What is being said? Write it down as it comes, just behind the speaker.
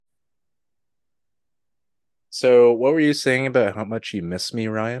So, what were you saying about how much you miss me,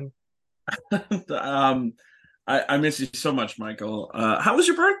 Ryan? um, I miss you so much, Michael. How was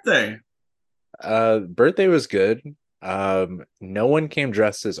your birthday? Birthday was good. No one came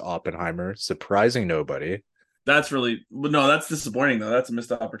dressed as Oppenheimer, surprising nobody. That's really no, that's disappointing though. That's a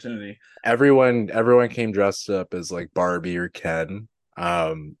missed opportunity. Everyone came dressed up as like Barbie or Ken.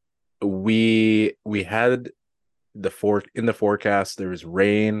 Um, we had the forecast there was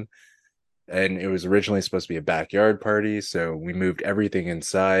rain, and it was originally supposed to be a backyard party, so we moved everything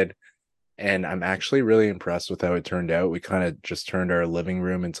inside. And I'm actually really impressed with how it turned out. We kind of just turned our living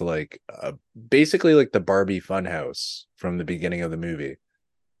room into basically like the Barbie funhouse from the beginning of the movie.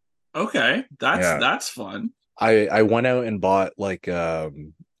 Okay, that's Yeah. that's fun. I went out and bought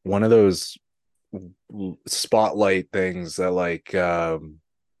one of those spotlight things that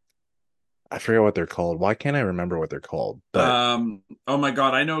I forget what they're called. Why can't I remember what they're called? But Oh my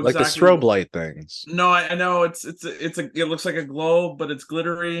God, I know like the exactly strobe what. light things. No, I know it looks like a globe, but it's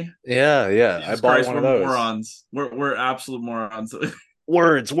glittery. Yeah, yeah. I Jesus bought Christ, one of we're those. morons. We're absolute morons.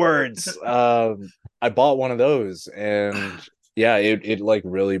 Words. I bought one of those, and yeah, it like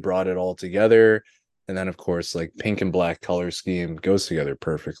really brought it all together. And then of course, like pink and black color scheme goes together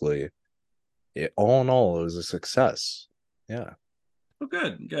perfectly. All in all, it was a success. Yeah. Oh,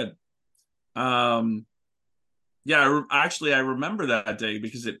 good, good. Um, yeah, actually, I remember that day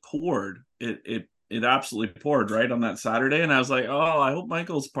because it poured. It absolutely poured right on that Saturday, and I was like, "Oh, I hope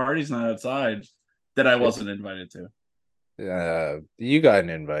Michael's party's not outside." That I It, wasn't invited to. you got an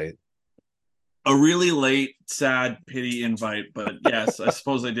invite. A really late, sad, pity invite, but yes, I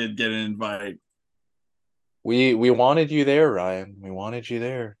suppose I did get an invite. We wanted you there, Ryan. We wanted you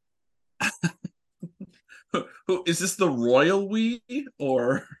there. Who is this? The royal we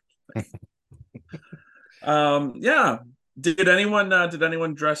or yeah? Did anyone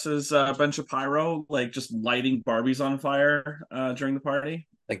dress as Ben Shapiro, like just lighting Barbies on fire during the party?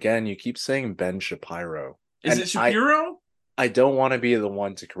 Again, you keep saying Ben Shapiro. Is And it Shapiro? I don't want to be the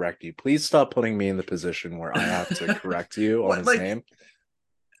one to correct you. Please stop putting me in the position where I have to correct you on What his like name.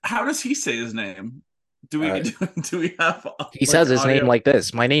 how does he say his name? Do we Uh, do we have he says like his name audio? like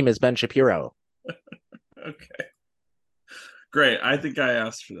this. My name is Ben Shapiro. Okay, great. I think I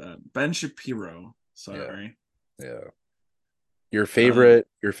asked for that. Ben Shapiro. Yeah, Sorry. yeah. Um, Your favorite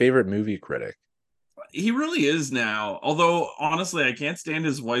movie critic. he really is now. Although honestly, I can't stand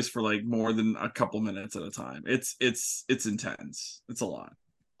his voice for like more than a couple minutes at a time. It's intense. It's a lot.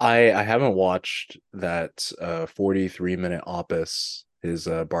 I haven't watched that 43-minute opus, his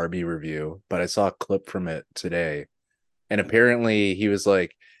Barbie review, but I saw a clip from it today. And apparently he was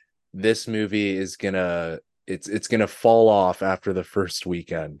like, this movie is gonna it's gonna fall off after the first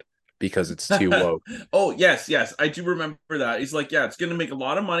weekend because it's too woke. Oh yes, yes, I do remember that. He's like, yeah, it's gonna make a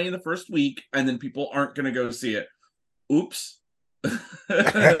lot of money in the first week, and then people aren't gonna go see it. Oops.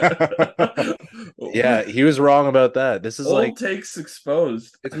 Yeah, he was wrong about that. This is Old like takes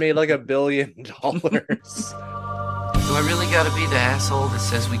exposed. it's made like $1 billion. Do I really gotta be the asshole that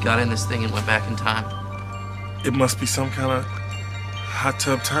says we got in this thing and went back in time? It must be some kind of hot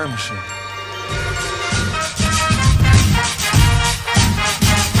tub time machine.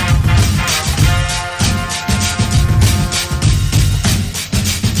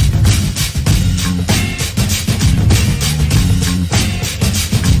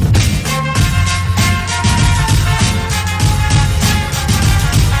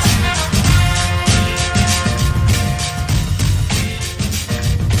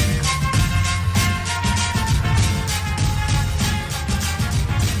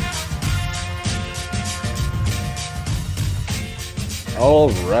 All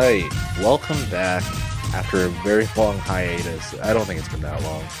right. Welcome back after a very long hiatus. I don't think it's been that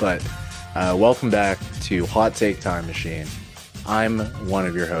long, but welcome back to Hot Take Time Machine. I'm one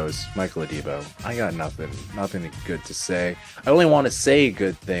of your hosts, Michael Adibo. I got nothing good to say. I only want to say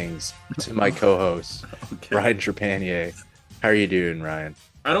good things to my co-host, Okay. Ryan Trepanier. How are you doing, Ryan?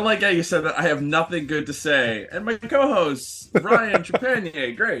 I don't like how you said that. I have nothing good to say. And my co-host, Ryan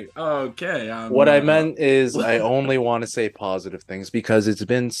Trepanier. Great. Okay. What I meant is I only want to say positive things because it's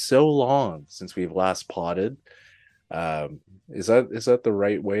been so long since we've last potted. Um, is that the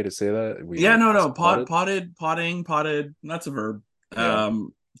right way to say that? Yeah, We no, last no. potted? Potted. That's a verb. Yeah.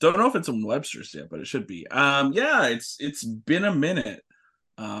 Don't know if it's in Webster's yet, but it should be. Yeah, it's been a minute.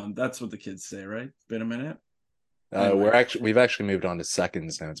 That's what the kids say, right? It's been a minute. Anyway, We've actually moved on to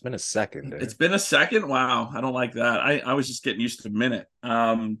seconds now. It's been a second, eh? it's been a second. Wow, I don't like that. I was just getting used to minute.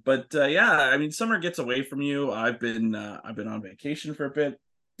 But yeah, I mean, summer gets away from you. I've been on vacation for a bit.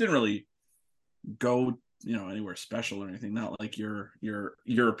 Didn't really go anywhere special or anything, not like your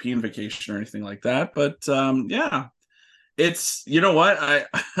European vacation or anything like that. But yeah, it's, you know what,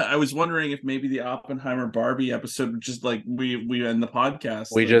 I was wondering if maybe the Oppenheimer Barbie episode would just like we end the podcast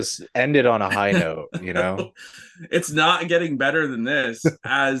We like, just ended on a high note, it's not getting better than this,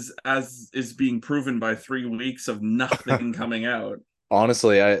 as is being proven by 3 weeks of nothing coming out.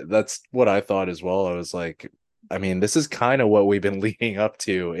 Honestly, that's what I thought as well. I was like, I mean, this is kind of what we've been leading up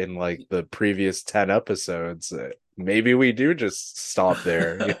to in like the previous 10 episodes. Maybe we do just stop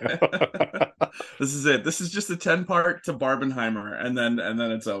there. This is it. This is just a 10-part to Barbenheimer, and then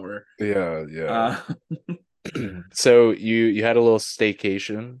it's over. Yeah. So you had a little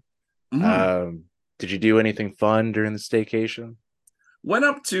staycation. Did you do anything fun during the staycation? Went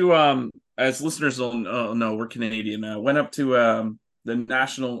up to as listeners will know, we're Canadian. Went up to the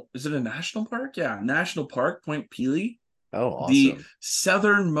national, is it a national park? Yeah, National Park, Point Pelee. Oh, awesome. The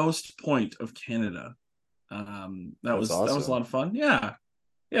southernmost point of Canada. That was awesome. That was a lot of fun. Yeah.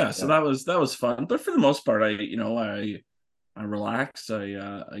 So that was fun. But for the most part, I relaxed.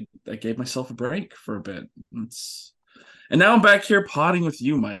 I gave myself a break for a bit. And now I'm back here potting with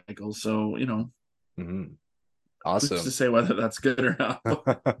you, Michael. So Awesome. Who's to say whether that's good or not?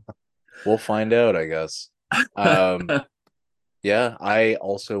 We'll find out, I guess. Yeah, I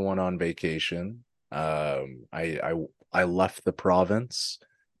also went on vacation. I left the province,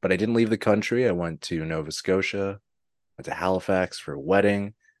 but I didn't leave the country. I went to Nova Scotia, went to Halifax for a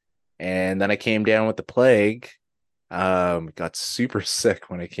wedding, and then I came down with the plague. Got super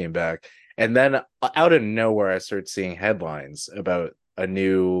sick when I came back. And then out of nowhere, I started seeing headlines about a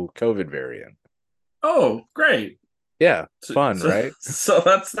new COVID variant. Oh, great. Yeah, fun, right? So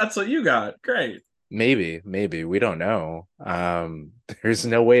that's what you got. Great. Maybe we don't know. There's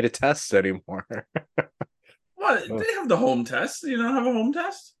no way to test anymore. What? They have the home test. You don't have a home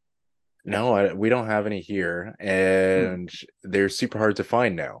test? No, we don't have any here, and they're super hard to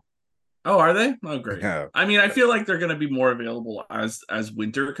find now. Oh, are they? Oh, great. Yeah. I mean, I feel like they're going to be more available as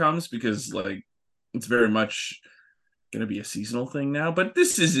winter comes, because like it's very much going to be a seasonal thing now. But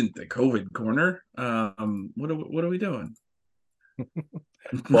this isn't the COVID corner. What are we doing?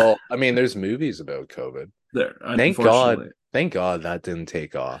 Well, I mean, there's movies about COVID. Thank God that didn't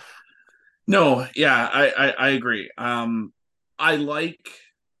take off. No, yeah, I agree. I like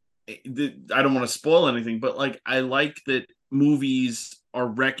I don't want to spoil anything, but like I like that movies are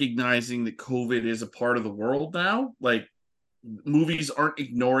recognizing that COVID is a part of the world now. Like movies aren't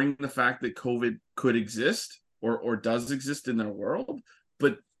ignoring the fact that COVID could exist or does exist in their world,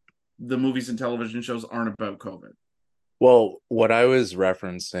 but the movies and television shows aren't about COVID. Well, what I was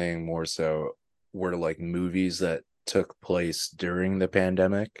referencing more so were like movies that took place during the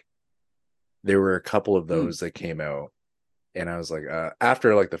pandemic. There were a couple of those that came out, and I was like,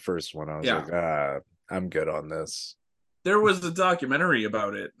 after like the first one, I was like, I'm good on this. There was a documentary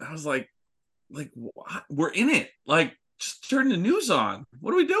about it. I was like, what? We're in it. Like, just turn the news on.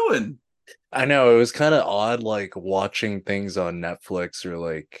 What are we doing? I know, it was kind of odd, like watching things on Netflix or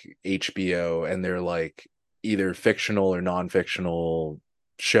like HBO, and they're like either fictional or non-fictional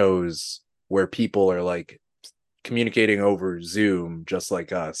shows where people are like communicating over Zoom, just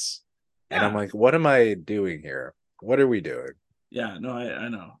like us. Yeah. And I'm like, what am I doing here? What are we doing? Yeah, no, I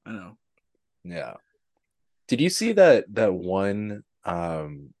know. Yeah. Did you see that one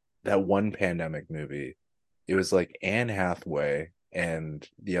pandemic movie? It was like Anne Hathaway and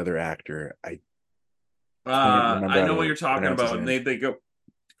the other actor. I know what you're talking about.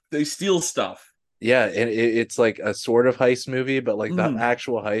 They steal stuff. Yeah, and it's like a sort of heist movie, but like the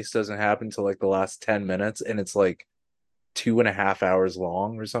actual heist doesn't happen till like the last 10 minutes, and it's like 2.5 hours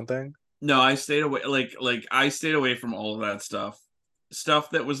long or something. No, I stayed away. Like I stayed away from all of that stuff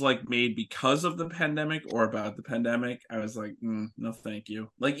that was like made because of the pandemic or about the pandemic. I was like, no, thank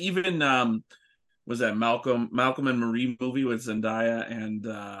you. Like even was that Malcolm and Marie movie with Zendaya and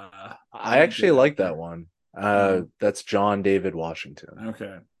I actually like that one. That's John David Washington.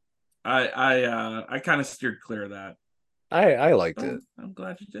 Okay. I kind of steered clear of that. I liked it. I'm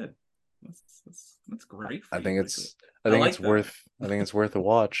glad you did. That's great. I think it's worth a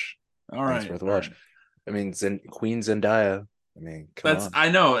watch. All right, it's worth a watch. Right. I mean, Queen Zendaya. I mean, come on. I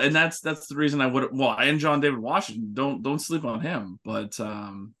know, and that's the reason I would. Well, and John David Washington. Don't sleep on him. But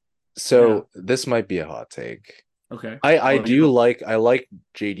this might be a hot take. Okay. I like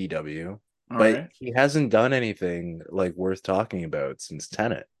JDW, but he hasn't done anything like worth talking about since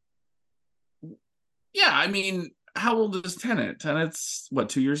Tenet. Yeah, I mean, how old is Tenet? Tenet's what,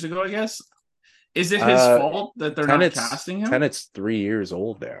 2 years ago, I guess. Is it his fault that they're not casting him? Tenet's 3 years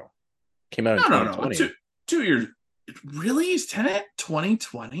old now. Came out in 2020. No. 2 years. Really? Is Tenet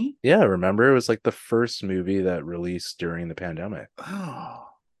 2020? Yeah, remember it was like the first movie that released during the pandemic. Oh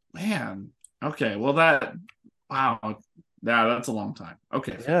man. Okay. Well, wow. Yeah, that's a long time.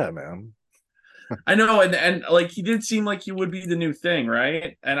 Okay, fair. Yeah, man. I know, and like he did seem like he would be the new thing,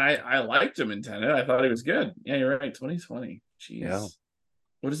 right? And I liked him in Tenet. I thought he was good. Yeah, you're right. 2020. Yeah. Jeez.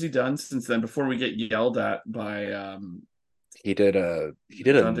 What has he done since then? Before we get yelled at by He did a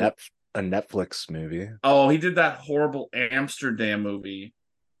Dante. a Netflix movie. Oh, he did that horrible Amsterdam movie.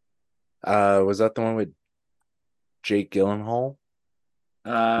 Was that the one with Jake Gyllenhaal?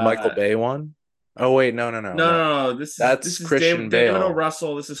 The Michael Uh Bay one? Oh wait, no. no. This That's is Christian David O. Bale.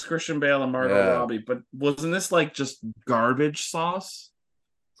 Russell. This is Christian Bale and Margot Yeah. Robbie. But wasn't this like just garbage sauce?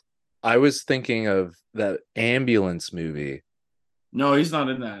 I was thinking of that ambulance movie. No, he's not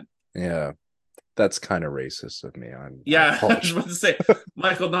in that. Yeah. That's kind of racist of me. I Yeah, I was apologize. about to say,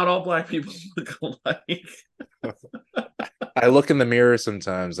 Michael, not all black people look alike. I look in the mirror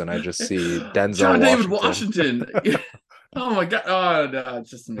sometimes and I just see Denzel John David Washington. Washington. Oh my god. Oh no, it's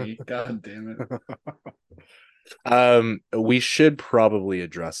just me. God damn it. We should probably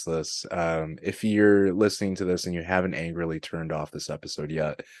address this. If you're listening to this and you haven't angrily turned off this episode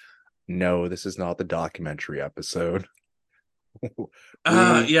yet, no, this is not the documentary episode.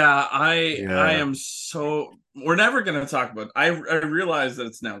 Yeah, I Yeah, am so we're never gonna talk about I realize that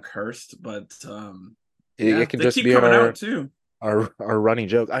it's now cursed, but it yeah, can they just keep be coming out too. our running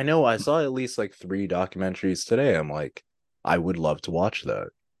joke. I know I saw at least like 3 documentaries today. I'm like, I would love to watch that.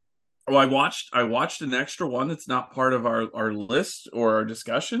 Oh, I watched an extra one that's not part of our list or our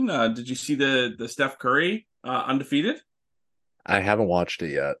discussion. Did you see the Steph Curry undefeated? I haven't watched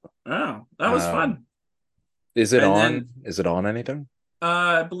it yet. Oh, that was Um, fun. is it And on? then Is it on anything?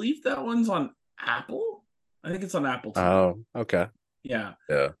 I believe that one's on Apple. I think it's on Apple TV. Oh, okay. Yeah.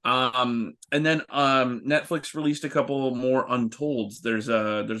 Yeah. And then Netflix released a couple more Untolds. There's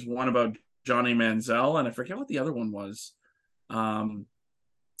one about Johnny Manziel, and I forget what the other one was. Um,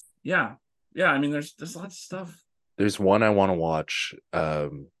 yeah, yeah. I mean, there's lots of stuff. There's one I want to watch.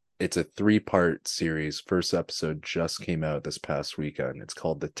 It's a 3-part series. First episode just came out this past weekend. It's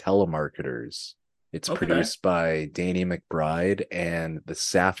called The Telemarketers. It's Okay, produced by Danny McBride and the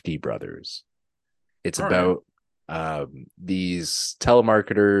Safdie brothers. It's all right, about these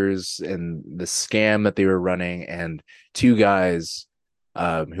telemarketers and the scam that they were running, and 2 guys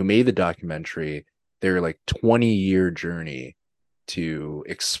who made the documentary, their like 20-year journey to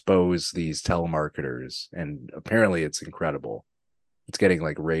expose these telemarketers, and apparently it's incredible. It's getting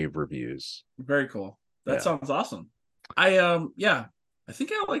like rave reviews. very cool. That Yeah. sounds awesome. Yeah, I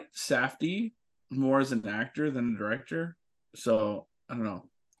think I like Safdie more as an actor than a director. So I don't know.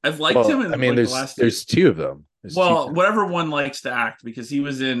 I've liked him Well, I in mean, like the last two. there's 2 of them. There's Well, two. whatever one likes to act, because he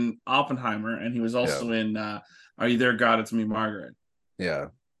was in Oppenheimer and he was Yeah, also in Are You There, God? It's Me, Margaret. yeah.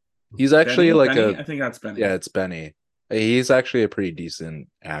 He's actually Benny? I think that's Benny. yeah, it's Benny. He's actually a pretty decent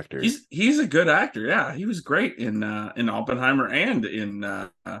actor. He's a good actor. Yeah, he was great in Oppenheimer and in He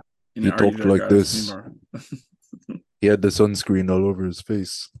Are You talked There, like God? It's Me, this. Margaret. He had the sunscreen all over his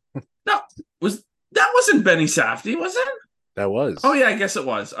face. No, that wasn't Benny Safdie, was it? That was. Oh yeah, I guess it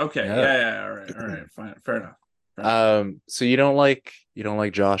was. Okay, Yeah. yeah. All right, fine, fair enough. So you don't like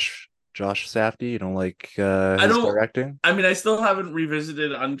Josh Safdie? You don't like I his don't. directing? I mean, I still haven't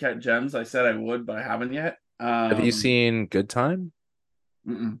revisited Uncut Gems. I said I would, but I haven't yet. Have you seen Good Time?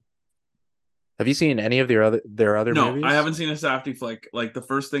 Mm-mm. Have you seen any of their other No, movies? I haven't seen a Safdie flick. Like the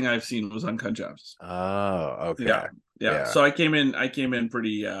first thing I've seen was Uncut Gems. Oh, okay. Yeah. Yeah. So I came in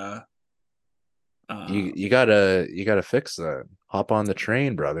pretty You gotta fix that. Hop on the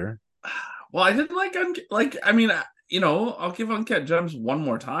train, brother. well, I didn't like I mean, I'll give Uncut Gems one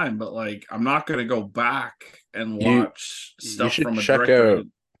more time, but like I'm not gonna go back and watch You stuff should from a check director. out.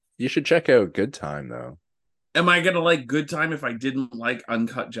 You should check out Good Time though. Am I gonna like Good Time if I didn't like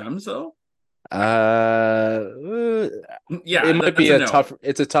Uncut Gems though? Uh, Yeah, it might that's be a a no.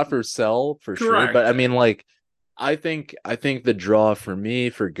 it's a tougher sell for sure, but Correct. I mean, like, I think the draw for me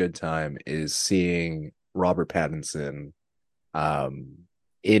for Good Time is seeing Robert Pattinson, um,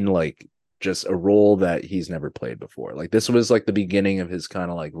 in like just a role that he's never played before. Like this was like the beginning of his kind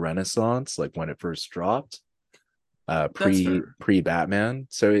of like renaissance, like when it first dropped, That's fair. pre Batman.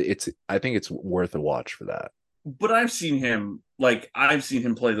 So I think it's worth a watch for that. But I've seen him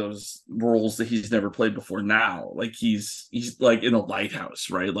play those roles that he's never played before now. Like he's like in the Lighthouse,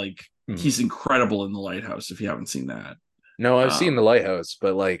 right? Like Mhm. he's incredible in the Lighthouse if you haven't seen that. No, I've seen The Um Lighthouse,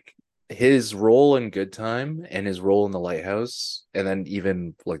 but like his role in Good Time and his role in The Lighthouse, and then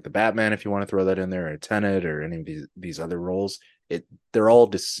even like the Batman, if you want to throw that in there, or Tenet, or any of these other roles, they're all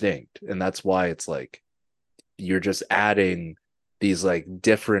distinct, and that's why it's like you're just adding these like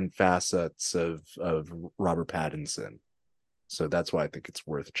different facets of Robert Pattinson. So that's why I think it's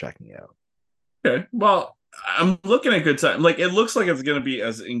worth checking out. Okay. Well, I'm looking at Good Time. Like, it looks like it's going to be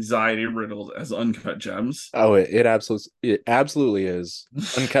as anxiety riddled as Uncut Gems. Oh, it absolutely is.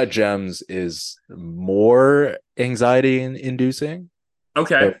 Uncut Gems is more anxiety inducing.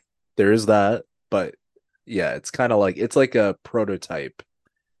 Okay. So there is that, but yeah, it's kind of like it's like a prototype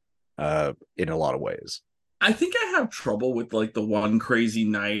in a lot of ways. I think I have trouble with like the One Crazy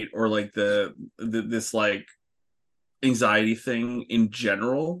Night or like this like anxiety thing in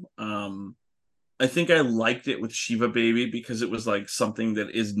general. I think I liked it with Shiva Baby because it was like something that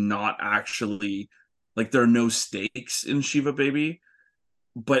is not actually like there are no stakes in Shiva Baby,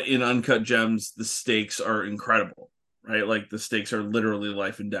 but in Uncut Gems the stakes are incredible, right? Like the stakes are literally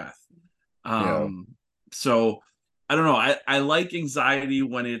life and death. Yeah, Um, so I don't know. I like anxiety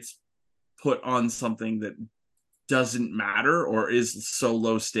when it's put on something that doesn't matter or is so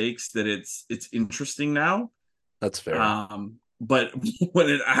low stakes that it's interesting now. that's fair. But when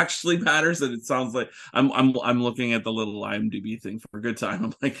it actually matters, and it sounds like I'm looking at the little IMDb thing for Good Time.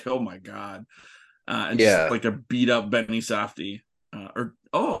 I'm like, oh my god, and just Yeah, like a beat up Benny Safdie, or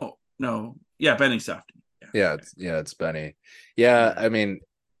oh no, yeah, Benny Safdie. yeah, Okay. it's Benny. Yeah, Yeah. I mean,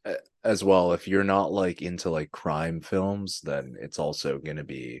 as well, if you're not like into like crime films, then it's also gonna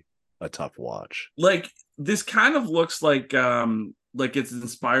be a tough watch. Like this kind of looks like it's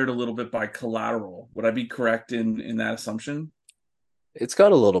inspired a little bit by Collateral. Would I be correct in that assumption? It's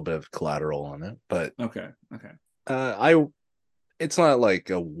got a little bit of collateral on it, but Okay, okay. I it's not like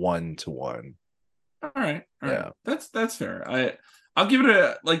a one to one. All right, all right. Yeah. That's fair. I'll give it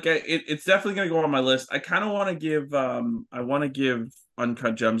a like it's definitely gonna go on my list. I kind of want to give I want to give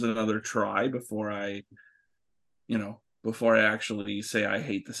Uncut Gems another try before I actually say I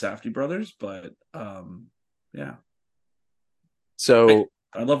hate the Safdie brothers. But yeah, I So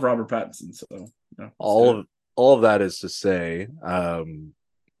I love Robert Pattinson, so let's do all it. of all of that is to say,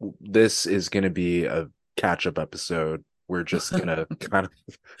 this is going to be a catch up episode. We're just gonna kind of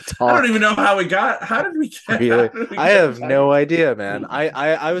I don't talk. even know how we got. How did we get? How Really, did we I get have back? no idea, man.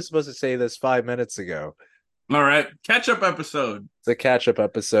 I was supposed to say this 5 minutes ago. All right, catch up episode. It's a catch up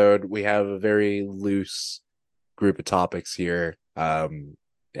episode. We have a very loose group of topics here. And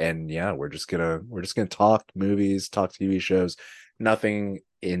yeah, we're just gonna talk movies, talk TV shows, nothing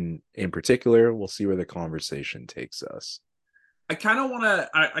in particular. We'll see where the conversation takes us. I kind of want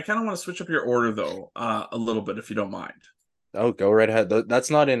to switch up your order though, a little bit if you don't mind. Oh, go right ahead. That's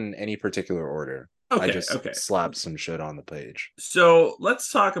not in any particular order. I Okay, just okay. slapped some shit on the page. So let's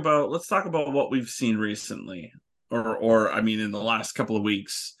talk about what we've seen recently, or I mean, in the last couple of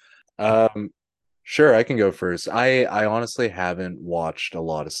weeks. Um, sure, I can go first. I honestly haven't watched a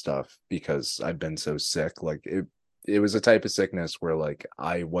lot of stuff because I've been so sick. Like it was a type of sickness where like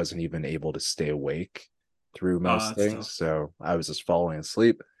I wasn't even able to stay awake through most That's things, tough. so I was just falling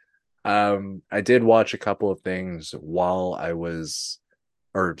asleep. I did watch a couple of things while I was,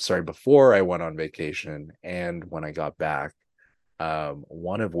 or sorry, before I went on vacation and when I got back.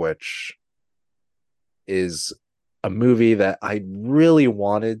 One of which is a movie that I really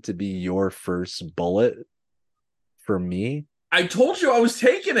wanted to be your first bullet for me, I told you I was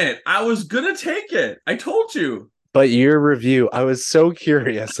taking it. I was gonna take it. I told you. but your review, I was so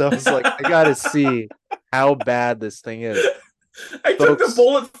curious. I was like, I gotta see how bad this thing is. I took the Folks,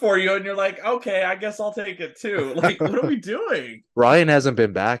 bullet for you, and you're like, okay, I guess I'll take it too. Like, what are we doing? Ryan hasn't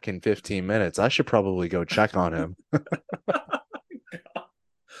been back in 15 minutes. I should probably go check on him.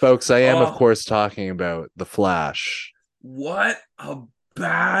 Folks, I am, of Oh, course, talking about The Flash. what a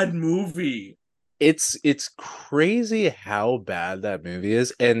bad movie. It's crazy how bad that movie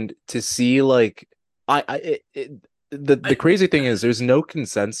is, and to see like the I crazy thing is there's no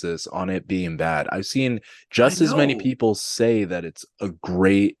consensus on it being bad. I've seen I just as many know. people say that it's a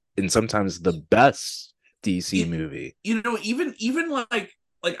great and sometimes the best DC It, movie. even like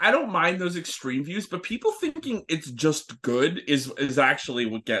I don't mind those extreme views, but people thinking it's just good is actually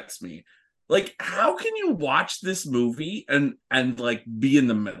what gets me. Like, how can you watch this movie and like be in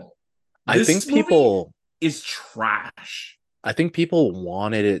the middle? I think This movie people is trash. I think people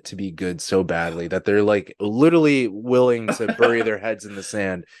wanted it to be good so badly that they're like literally willing to bury their heads in the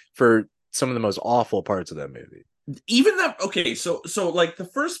sand for some of the most awful parts of that movie. Even that, okay, so like the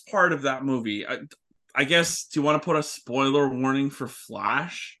first part of that movie, I guess, do you want to put a spoiler warning for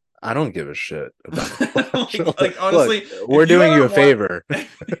Flash? I don't give a shit about Flash. like Look, honestly, we're doing you a favor.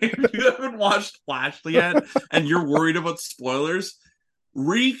 if you haven't watched Flash yet and you're worried about spoilers,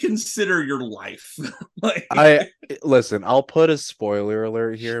 reconsider your life. Like, I listen, I'll put a spoiler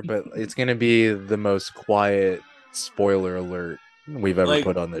alert here, but it's gonna be the most quiet spoiler alert we've ever like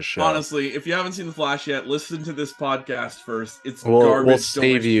put on this show. honestly, if you haven't seen The Flash yet, listen to this podcast first. It's We'll garbage. Don't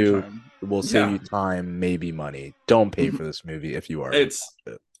save waste your you time. we'll save Yeah, you time, maybe money. Don't pay for this movie if you already it's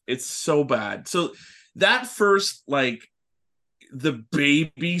watched it. it's so bad. So that first, like, the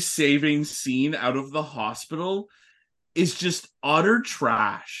baby saving scene out of the hospital is just utter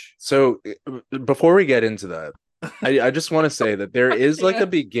trash. So before we get into that, I just want to say that there is like a Yeah.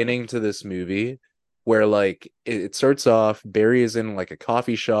 beginning to this movie where like it starts off, Barry is in like a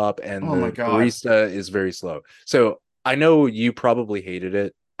coffee shop and Oh my the god, barista is very slow. So I know you probably hated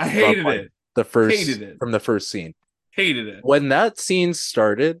it I from hated like it. the Hated it. first scene. Hated it. When that scene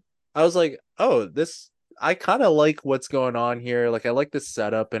started, I was like, oh, this I kind of like what's going on here. Like I like the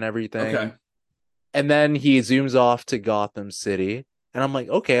setup and everything. Okay. And then he zooms off to Gotham City. And I'm like,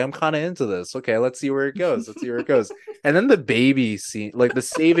 okay, I'm kind of into this. Okay, let's see where it goes. Let's see where it goes. And then the baby scene, like the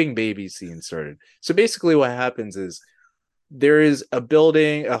saving baby scene started. So basically what happens is there is a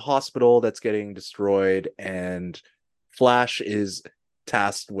building, a hospital that's getting destroyed, and Flash is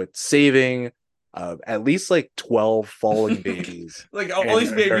tasked with saving at least like 12 falling babies. Like all and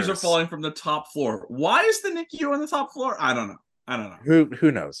these a babies are nurse. falling from the top floor. Why is the NICU on the top floor? I don't know. I don't know.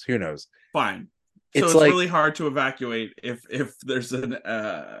 Who knows? Who knows? Fine. So It's it's like really hard to evacuate if there's an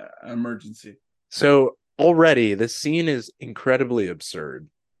emergency. so already the scene is incredibly absurd.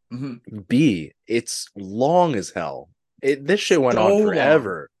 Mm-hmm. B, it's long as hell. This shit went on So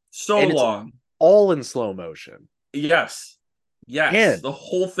forever. So And it's long. all in slow motion. Yes. Yes. And the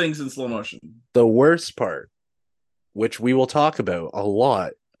whole thing's in slow motion. the worst part, which we will talk about a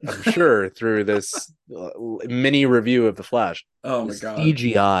lot, I'm sure, through this mini review of The Flash, Oh my is god.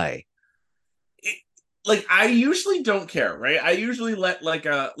 CGI. Like, I usually don't care, right? I usually let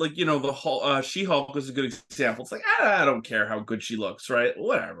the She-Hulk is a good example. It's like, I don't care how good she looks, right?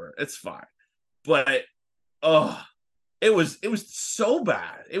 Whatever, it's fine. But it was so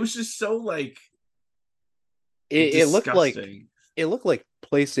bad. It was just so like It looked like disgusting. it looked like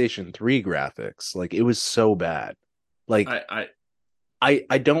PlayStation 3 graphics. Like it was so bad. Like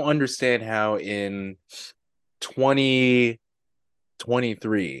I don't understand how in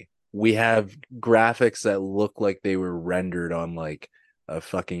 2023 we have graphics that look like they were rendered on like a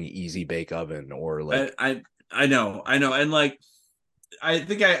fucking easy bake oven or like I know, and like I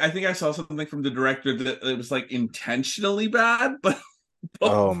think I saw something from the director that it was like intentionally bad, but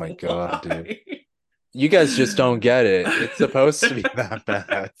oh my god, why? dude. You guys just don't get it. It's supposed to be that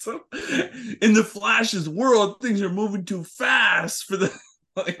bad. So, in the Flash's world, things are moving too fast for the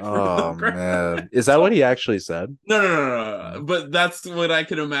Oh man. Is that what he actually said? No. But that's what I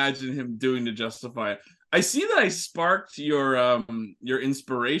can imagine him doing to justify it. I see that I sparked your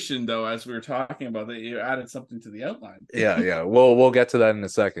inspiration though as we were talking about that. You added something to the outline. Yeah. We'll get to that in a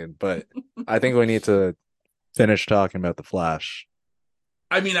second, but I think we need to finish talking about the Flash.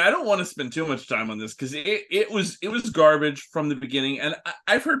 I mean, I don't want to spend too much time on this because it was garbage from the beginning, and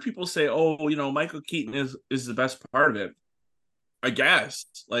I've heard people say, "Oh, Michael Keaton is the best part of it." I guess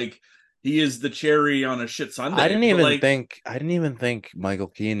like he is the cherry on a shit sundae. I didn't even think Michael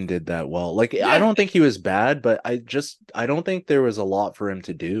Keaton did that well. Like I don't think he was bad, but I don't think there was a lot for him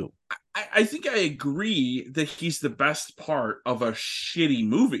to do. I think I agree that he's the best part of a shitty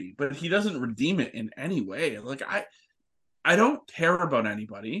movie, but he doesn't redeem it in any way. Like I don't care about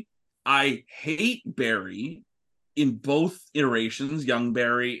anybody. I hate Barry in both iterations, young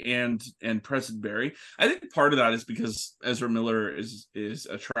Barry and present Barry. I think part of that is because Ezra Miller is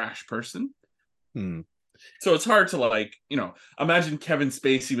a trash person. So it's hard to imagine Kevin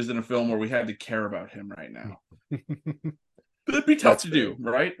Spacey was in a film where we had to care about him right now. It'd be tough to do,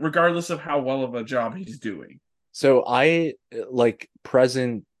 right? Regardless of how well of a job he's doing. So I like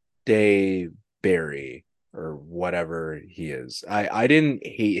present day Barry or whatever he is. I didn't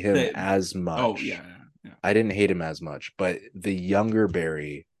hate him as much. Oh yeah. I didn't hate him as much, but the younger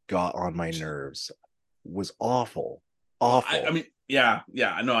Barry got on my nerves. Was awful. I mean, yeah,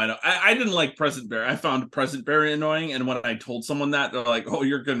 I know. I didn't like Present Barry. I found Present Barry annoying, and when I told someone that, they're like, "Oh,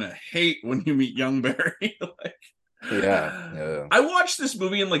 you're gonna hate when you meet young Barry." Yeah. I watched this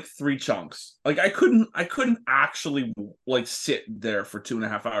movie in like 3 chunks. Like I couldn't actually like sit there for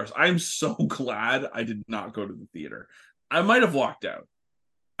 2.5 hours. I'm so glad I did not go to the theater. I might have walked out.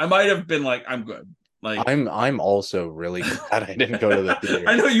 I might have been like, I'm good. Like I'm also really glad I didn't go to the theater.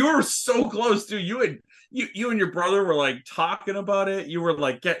 I know you were so close, dude. You and your brother were like talking about it. You were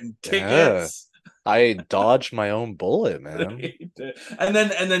like getting tickets. I dodged my own bullet, man. And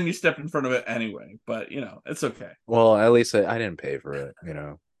then you stepped in front of it anyway. But it's okay. Well, at least I didn't pay for it.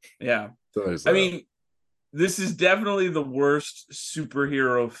 Yeah. So there's I that. mean, this is definitely the worst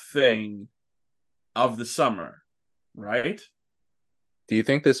superhero thing of the summer, right? Do you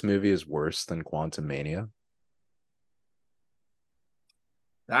think this movie is worse than Quantum Mania?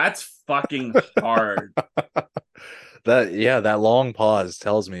 That's fucking hard. That long pause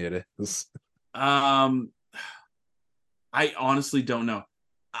tells me it is. Um, I honestly don't know.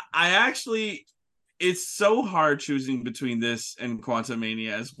 I actually, it's so hard choosing between this and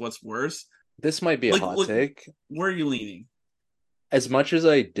Quantumania as what's worse. This might be a hot Look, take. where are you leaning? As much as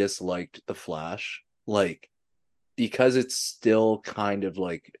I disliked The Flash, like because it's still kind of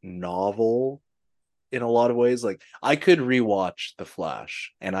like novel in a lot of ways, like I could rewatch The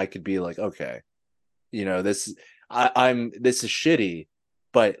Flash and I could be like, okay, this this is shitty,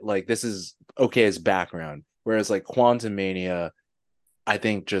 but like this is okay as background. Whereas like Quantum Mania, I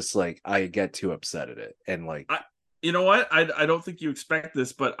think just like I get too upset at it and like You know what? I don't think you expect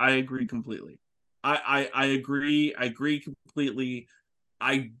this, but I agree completely. I agree. I agree completely.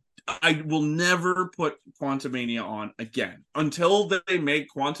 I I will never put Quantumania on again until they make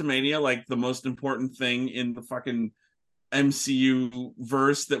Quantumania like the most important thing in the fucking MCU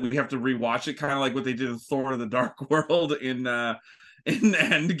verse that we have to rewatch it, kind of like what they did in Thor: The Dark World in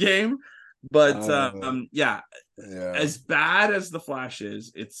Endgame. But yeah, yeah, as bad as the Flash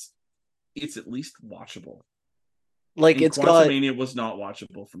is, it's at least watchable. like And it's got Quantumania was not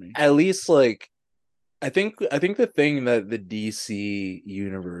watchable for me. at least like I think the thing that the DC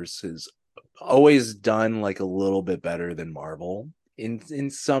universe has always done like a little bit better than Marvel in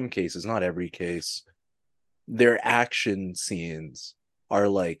some cases, not every case. Their action scenes are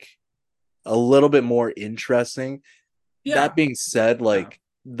like a little bit more interesting. That Yeah, being said, yeah, like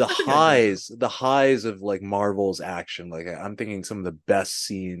I think I agree with that. the highs of like Marvel's action, like I'm thinking some of the best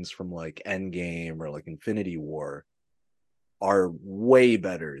scenes from like Endgame or like Infinity War are way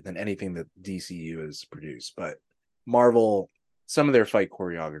better than anything that DCU has produced. But Marvel, some of their fight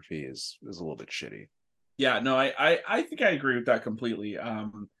choreography is a little bit shitty. Yeah, no, I think I agree with that completely.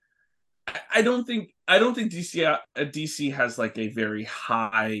 I don't think DC has like a very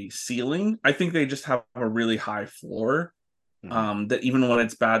high ceiling. I think they just have a really high floor. Mhm. That even when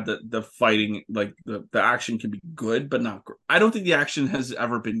it's bad, the fighting, like the action can be good, but not. I don't think the action has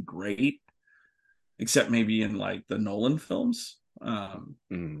ever been great, except maybe in like the Nolan films.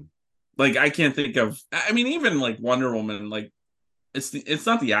 Mhm. Like I can't think of. I mean, even like Wonder Woman, like it's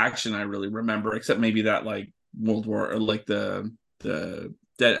not the action I really remember, except maybe that like World War or like the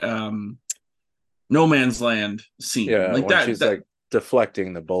that No Man's Land scene, Yeah, like when that she's that like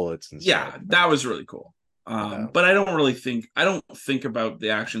deflecting the bullets and stuff. yeah, that was really cool. Yeah, But I don't think about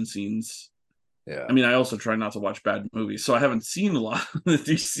the action scenes. I yeah, mean, I also try not to watch bad movies, so I haven't seen a lot of the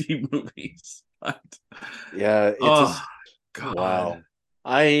DC movies. But yeah. It's oh just God, wow.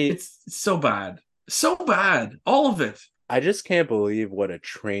 I it's so bad, so bad, all of it. I just can't believe what a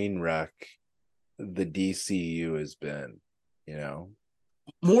train wreck the DCU has been. You know,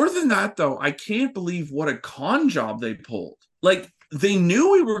 More than that, though, I can't believe what a con job they pulled. Like they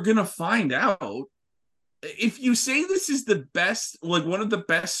knew we were gonna find out. If you say this is the best, like one of the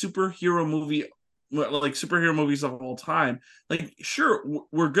best superhero movies of all time, like sure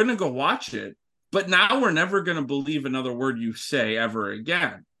we're gonna go watch it, but now we're never gonna believe another word you say ever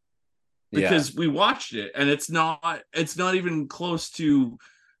again yeah. because we watched it and it's not even close to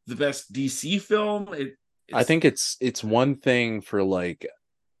the best DC film. I It's think it's one thing for like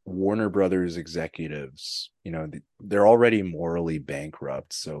Warner Brothers executives. They're already morally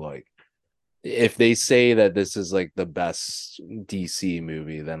bankrupt, so like if they say that this is like the best DC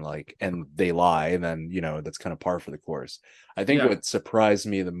movie, then like, and they lie, then that's kind of par for the course. I think yeah, what surprised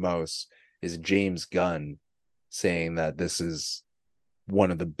me the most is James Gunn saying that this is one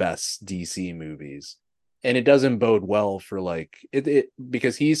of the best DC movies. And it doesn't bode well for like it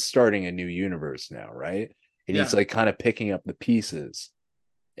because he's starting a new universe now, right? And he's yeah, like kind of picking up the pieces.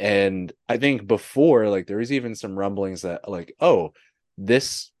 And I think before, like, there was even some rumblings that, like, oh,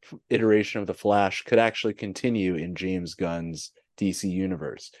 this iteration of the Flash could actually continue in James Gunn's DC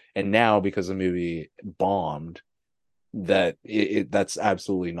universe. And now, because the movie bombed, that's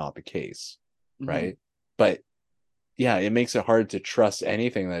absolutely not the case, mm-hmm. right? But yeah, it makes it hard to trust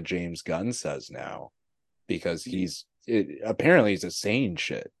anything that James Gunn says now because apparently he's a saying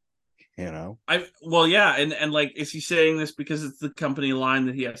shit, you know? Well, yeah, and like, is he saying this because it's the company line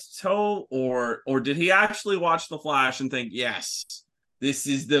that he has to toe, or did he actually watch The Flash and think, yes, this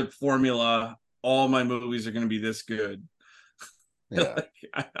is the formula, all my movies are going to be this good? Yeah.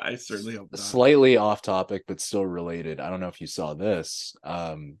 Like, I certainly hope not. Slightly off topic, but still related. I don't know if you saw this.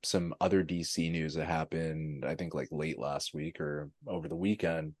 Some other DC news that happened, I think like late last week or over the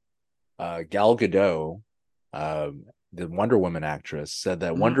weekend. Gal Gadot, the Wonder Woman actress, said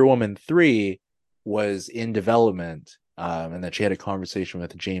that Wonder Woman 3 was in development, and that she had a conversation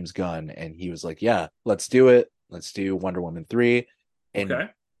with James Gunn, and he was like, "Yeah, let's do it. Let's do Wonder Woman 3." And Okay.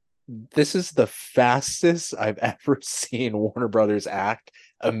 this is the fastest I've ever seen Warner Brothers act.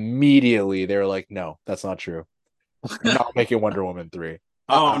 Immediately, they're like, "No, that's not true. We're not making Wonder Woman 3."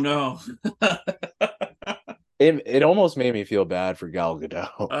 Oh no. It almost made me feel bad for Gal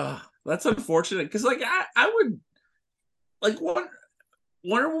Gadot. That's unfortunate because like I would like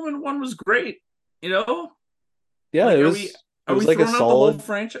Wonder Woman 1 was great, you know? Yeah, Like it are we was like a throwing out the whole solid.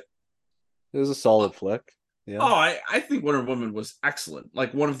 franchise? It was a solid flick. Yeah. Oh, I think Wonder Woman was excellent.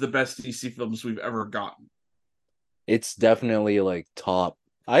 Like one of the best DC films we've ever gotten. It's definitely like top.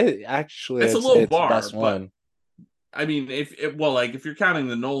 I'd It's a say low it's the bar, best but one. I mean, if you're counting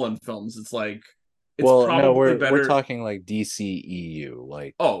the Nolan films, it's like it's Well, no, probably we're better. talking like DCEU,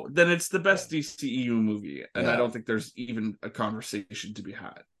 like Oh, then it's the yeah. best DCEU movie, and I Yeah. don't think there's even a conversation to be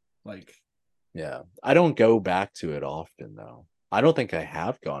had. Like, Yeah. I don't go back to it often though. I don't think I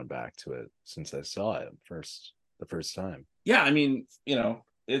have gone back to it since I saw it the first time. yeah, I mean,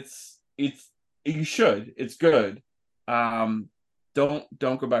 it's you should. It's good.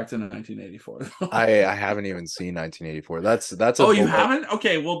 Don't go back to 1984. I haven't even seen 1984. That's a Oh, you bullet. haven't?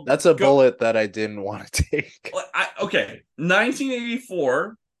 Okay, well, That's a go. bullet that I didn't want to take. Okay,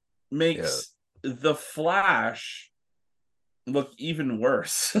 1984 Yeah. makes The Flash look even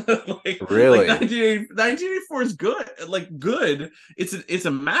worse. Really? 1984 is good. Like good. It's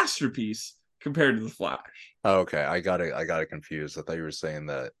a masterpiece compared to The Flash. Oh, okay, I got it confused. I thought you were saying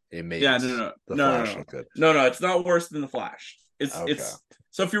that it makes Yeah, the Flash look good. No, it's not worse than The Flash. Okay. It's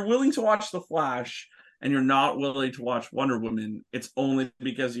so if you're willing to watch The Flash and you're not willing to watch Wonder Woman, it's only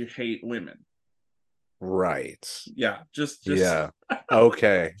because you hate women. Right. Yeah, just Yeah.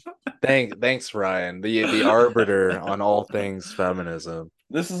 Okay. Thanks, Ryan, the arbiter on all things feminism.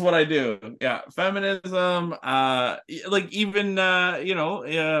 This is what I do. Yeah, feminism. Like even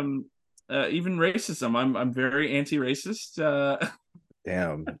even racism. I'm very anti-racist.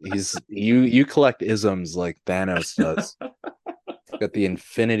 Damn, you collect isms like Thanos does. Got the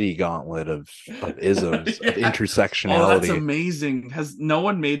infinity gauntlet of isms, Yeah. of intersectionality. Oh, that's amazing. Has no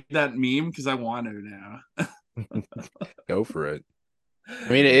one made that meme? Because I want to now. Go for it. I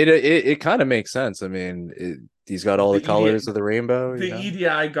mean, it kind of makes sense. I mean, he's got all the colors of the rainbow. The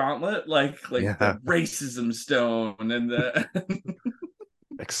EDI gauntlet, like Yeah. the racism stone and the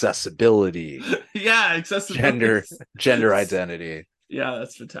accessibility. Yeah, accessibility. Gender identity. Yeah,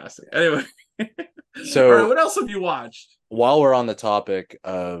 that's fantastic. Anyway, so all right, what else have you watched? While we're on the topic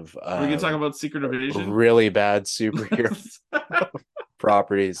of we can talk about Secret Invasion, really bad superhero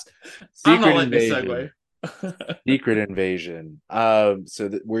properties. Secret Invasion. Secret Invasion.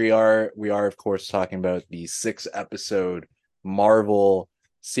 We are of course talking about the 6-episode Marvel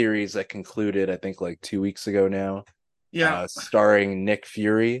series that concluded, I think, like 2 weeks ago now. Yeah, starring Nick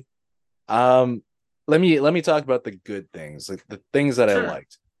Fury. Let me talk about the good things, like the things that I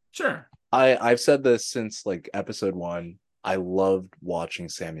liked. Sure. I've said this since like episode 1. I loved watching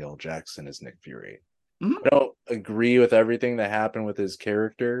Samuel Jackson as Nick Fury. I don't agree with everything that happened with his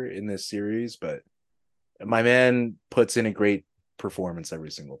character in this series, but my man puts in a great performance every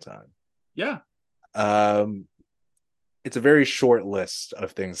single time. Yeah. It's a very short list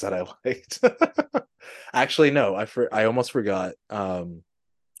of things that I liked. Actually, no, I almost forgot.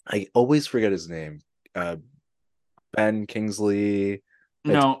 I always forget his name. Ben Kingsley.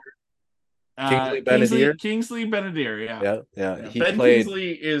 No. Kingsley Benadire. Kingsley Benadire, yeah. Ben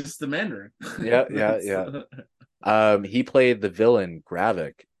Kingsley is the Mandarin. Yeah. He played the villain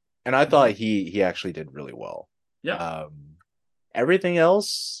Gravik, and I thought he actually did really well. Yeah. Everything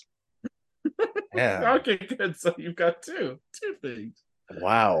else, yeah. Okay, good. So you've got two things.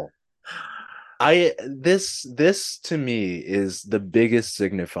 Wow. This to me is the biggest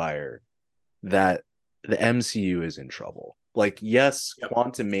signifier that the MCU is in trouble. Like, yes,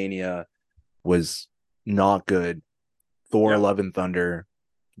 Quantumania was not good. Thor Love and Thunder,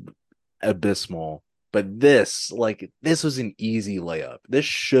 abysmal. But this was an easy layup. This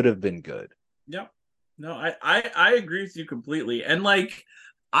should have been good. Yeah. No, I agree with you completely. And like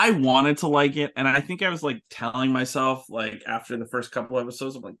I wanted to like it, and I think I was like telling myself, like after the first couple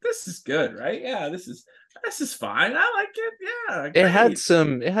episodes, I'm like, this is good, right? Yeah, this is fine. I like it. Yeah. Great. It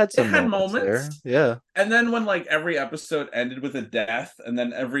had moments there. Yeah. And then when like every episode ended with a death, and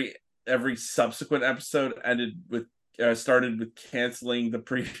then every subsequent episode ended with started with canceling the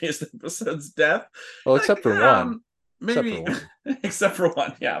previous episode's death. Well, Like, except for one. Except maybe for one. except for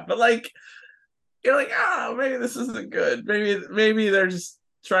one, yeah. But like, you're like, maybe this isn't good. Maybe they're just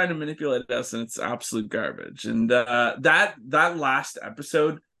trying to manipulate us, and it's absolute garbage. And that last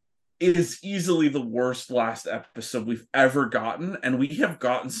episode is easily the worst last episode we've ever gotten, and we have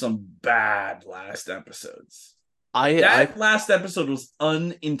gotten some bad last episodes. That last episode was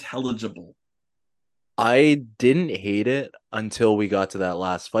unintelligible. I didn't hate it until we got to that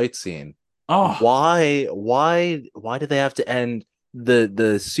last fight scene. Oh, Why did they have to end the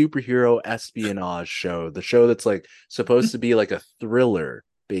superhero espionage show, the show that's like supposed to be like a thriller,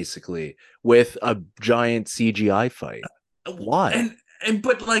 basically, with a giant CGI fight? Why? And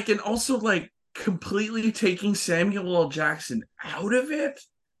also like completely taking Samuel L. Jackson out of it,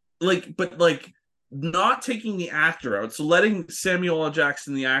 but not taking the actor out, so letting Samuel L.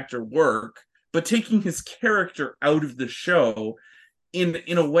 Jackson the actor work, but taking his character out of the show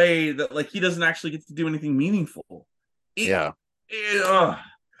in a way that like he doesn't actually get to do anything meaningful.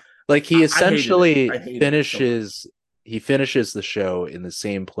 Like he essentially finishes he finishes the show in the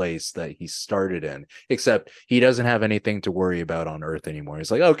same place that he started in, except he doesn't have anything to worry about on Earth anymore.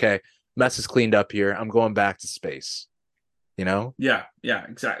 He's like, okay, mess is cleaned up here. I'm going back to space. You know? Yeah,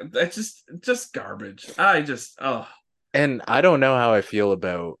 exactly. That's just garbage. And I don't know how I feel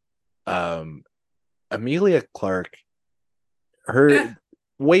about Emilia Clarke. Her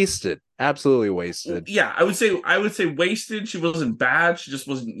wasted, absolutely wasted. Yeah, I would say wasted. She wasn't bad. She just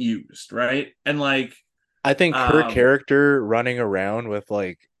wasn't used, right? And like, I think her character running around with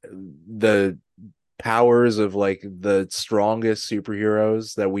like the powers of like the strongest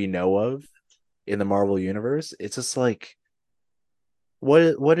superheroes that we know of in the Marvel universe, it's just like,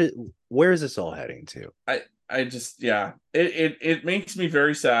 where is this all heading to? I just, yeah, it makes me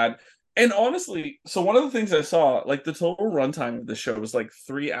very sad. And honestly, so one of the things I saw, like the total runtime of the show was like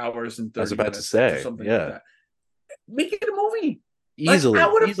 3 hours and 30 I was about to minutes say, or something yeah, like that. Make it a movie. Easily, I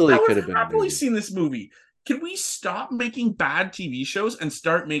would could have have been happily seen this movie. Can we stop making bad TV shows and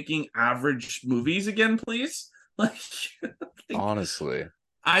start making average movies again, please? Like, honestly,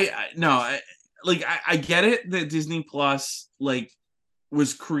 I get it that Disney Plus like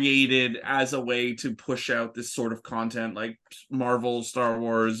was created as a way to push out this sort of content like Marvel, Star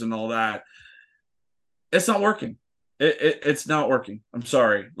Wars, and all that. It's not working. It's not working. I'm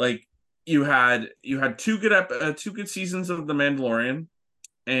sorry. Like you had two good seasons of The Mandalorian,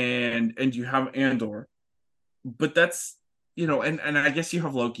 and you have Andor, but that's, and I guess you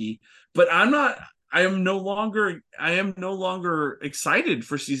have Loki, but I am no longer excited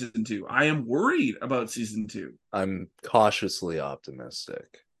for season 2. I am worried about season 2. I'm cautiously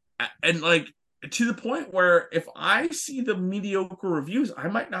optimistic. And like to the point where if I see the mediocre reviews, I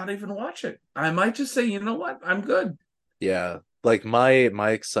might not even watch it. I might just say, you know what? I'm good. Yeah. Like my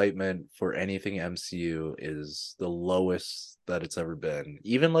excitement for anything MCU is the lowest that it's ever been.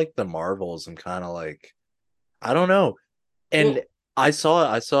 Even like the Marvels, I'm kind of like, I don't know. And well, I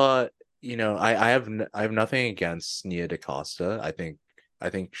saw, I have nothing against Nia DaCosta. I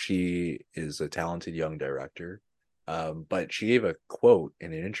think she is a talented young director. But she gave a quote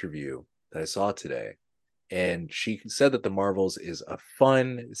in an interview that I saw today, and she said that The Marvels is a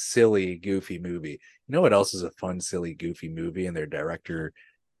fun, silly, goofy movie. You know what else is a fun, silly, goofy movie? And their director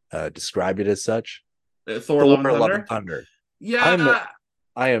described it as such. Thor: Love and Thunder. Yeah.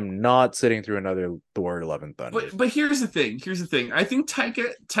 I am not sitting through another Thor: Love and Thunder. But here's the thing. I think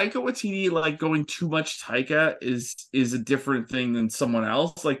Taika Waititi, like going too much Taika is a different thing than someone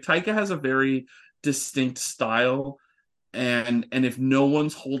else. Like Taika has a very distinct style, and if no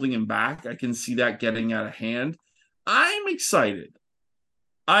one's holding him back, I can see that getting out of hand. I'm excited.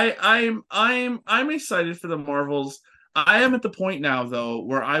 I'm excited for the Marvels. I am at the point now, though,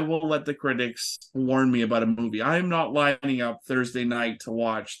 where I will let the critics warn me about a movie. I am not lining up Thursday night to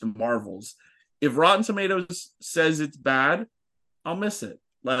watch the Marvels. If Rotten Tomatoes says it's bad, I'll miss it.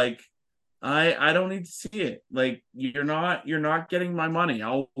 Like, I don't need to see it. Like, you're not getting my money.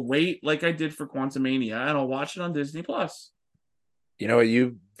 I'll wait like I did for Quantumania, and I'll watch it on Disney Plus. You know what?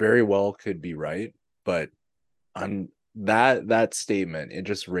 You very well could be right, but that statement, it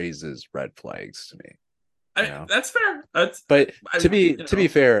just raises red flags to me. That's fair. To be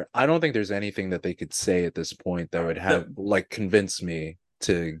fair, I don't think there's anything that they could say at this point that would have like convinced me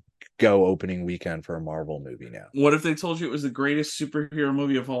to go opening weekend for a Marvel movie now. What if they told you it was the greatest superhero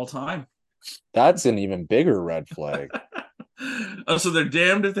movie of all time? That's an even bigger red flag. Oh, so they're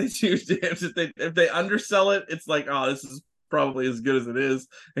damned if they do, damned if they undersell it. It's like, oh, this is probably as good as it is.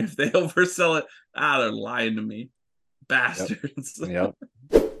 If they oversell it, they're lying to me, bastards. Yep.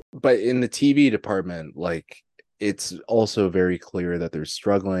 But in the TV department, like it's also very clear that they're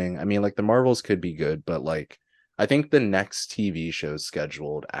struggling. I mean, like the Marvels could be good, but like I think the next TV show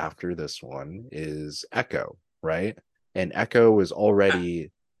scheduled after this one is Echo, right? And Echo was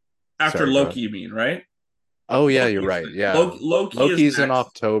already After sorry, go ahead. Loki, you mean, right? Oh yeah, you're Loki's right. Yeah. Loki is Loki's in next.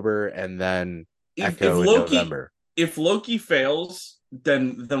 October and then If Echo in Loki November. if Loki fails,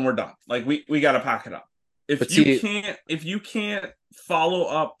 then we're done. Like we got to pack it up. But see, If you can't follow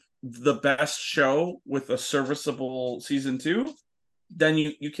up the best show with a serviceable season 2, then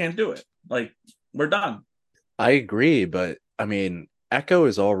you can't do it. Like we're done. I agree, but I mean, Echo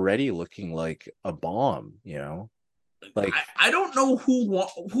is already looking like a bomb, you know? Like I don't know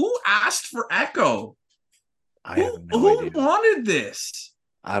who asked for Echo. I have no Who idea. wanted this?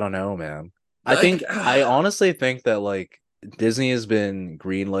 I don't know, man. Like I honestly think that like Disney has been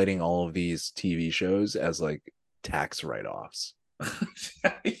greenlighting all of these TV shows as like tax write-offs.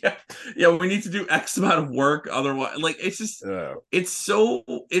 yeah, yeah, we need to do X amount of work. Otherwise, like it's just Oh. it's so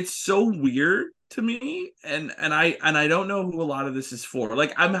weird to me, and I don't know who a lot of this is for.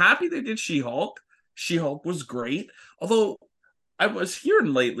 Like I'm happy they did She-Hulk. She-Hulk was great, although I was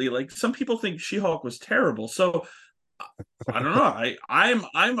hearing lately like some people think She-Hulk was terrible. So I don't know.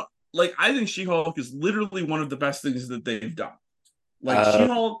 I'm like I think She-Hulk is literally one of the best things that they've done. Like Uh,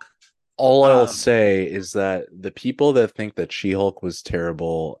 She-Hulk, all I'll um, say is that the people that think that She-Hulk was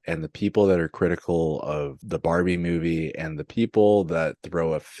terrible and the people that are critical of the Barbie movie and the people that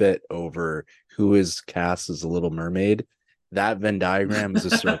throw a fit over who is cast as a Little Mermaid, that Venn diagram is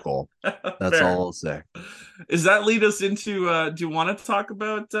a circle. That's all fair. I'll say. Does that lead us into do you want to talk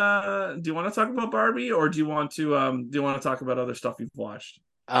about Barbie, or do you want to talk about other stuff you've watched?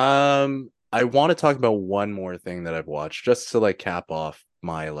 I want to talk about one more thing that I've watched just to like cap off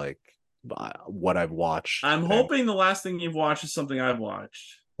my like what I've watched. I'm And hoping the last thing you've watched is something I've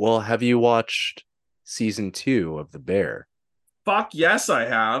watched. well, have you watched season 2 of The Bear? Fuck yes, I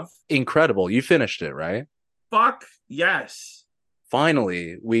have. Incredible. You finished it, right? Fuck yes.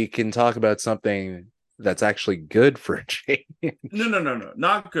 Finally, we can talk about something that's actually good for a change. No,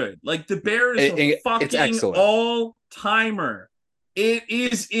 not good. Like the Bear is a It's fucking excellent. all timer. It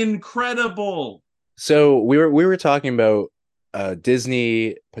is incredible. So we were talking about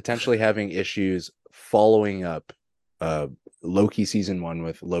Disney potentially having issues following up uh Loki season 1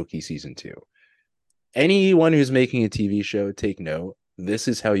 with Loki season 2. Anyone who's making a TV show, take note. This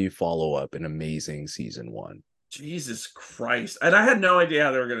is how you follow up an amazing season 1. Jesus Christ. And I had no idea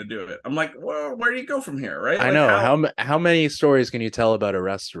how they were going to do it. I'm like, well, where do you go from here, right? I Like know how many stories can you tell about a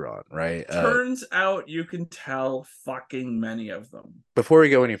restaurant, right? turns out you can tell fucking many of them. Before we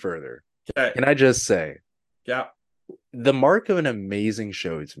go any further, Okay. can I just say Yeah. the mark of an amazing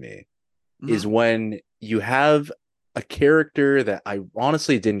show to me is Mhm. when you have a character that I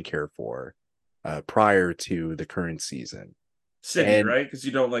honestly didn't care for prior to the current season. City, And right? Because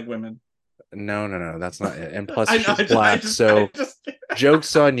you don't like women. no, that's not it. And plus, I know. she's black, I so just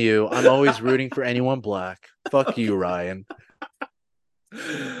joke's on you. I'm always rooting for anyone black. Fuck you, Ryan.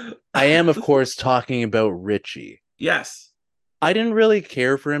 I am, of course, talking about Richie. Yes. I didn't really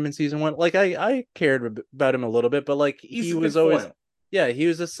care for him in season 1. Like I cared about him a little bit, but like He's he a good was always foil. yeah, he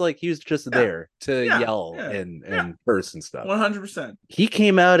was just like he was just Yeah. there to Yeah. yell Yeah. and Yeah. curse and stuff. 100%. He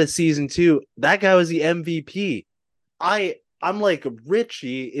came out of season 2. That guy was the MVP. I'm like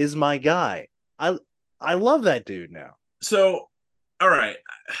Richie is my guy. I love that dude now. So, all right.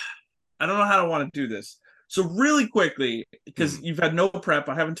 I don't know how to want to do this. So, really quickly, because you've had no prep,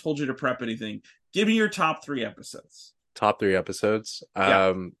 I haven't told you to prep anything. Give me your top 3 episodes. Top 3 episodes.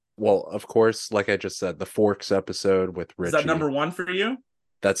 Yeah. Well, of course, like I just said, the Forks episode with Richie. Is that number 1 for you?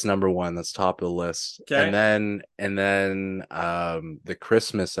 That's number 1. That's top of the list. Okay. And then the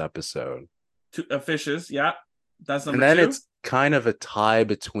Christmas episode. Fishes, yeah. That's number And then 2. it's kind of a tie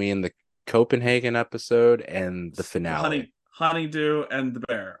between the Copenhagen episode and the finale. Honeydew and the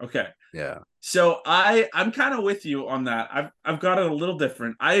Bear. Okay. Yeah. So I'm kind of with you on that. I've got it a little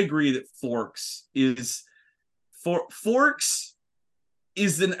different. I agree that Forks is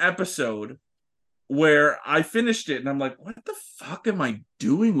an episode where I finished it and I'm like, what the fuck am I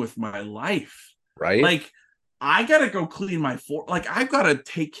doing with my life? Right? Like, I gotta go clean my fork. Like, I've got to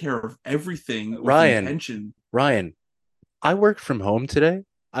take care of everything with intention. Ryan, I worked from home today.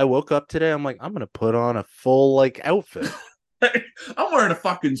 I woke up today. I'm like, I'm gonna put on a full like outfit. I'm wearing a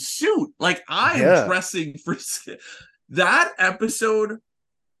fucking suit. Like, I am dressing for that episode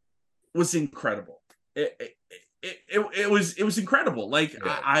was incredible. It was incredible. Like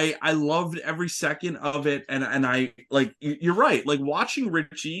I loved every second of it, and I like you're right. Like watching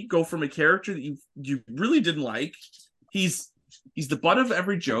Richie go from a character that you really didn't like. He's the butt of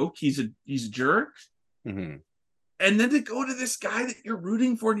every joke. He's a jerk. Mm-hmm. And then to go to this guy that you're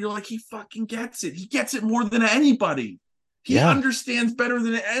rooting for, and you're like, he fucking gets it. He gets it more than anybody. He understands better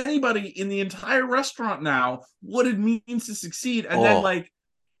than anybody in the entire restaurant now what it means to succeed. And then like,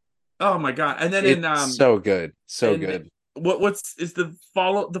 oh my god! And then it's so good, so good. What's the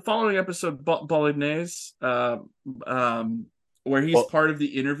following episode, Bolognese, where he's part of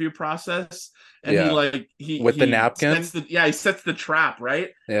the interview process, and he with the napkin, he sets the trap, right?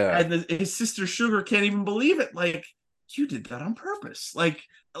 Yeah, and his sister Sugar can't even believe it. Like, you did that on purpose. Like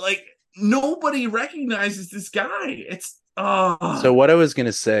nobody recognizes this guy. It's So what I was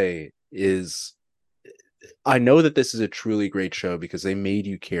gonna say is, I know that this is a truly great show because they made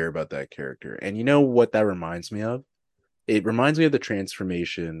you care about that character. And you know what that reminds me of? It reminds me of the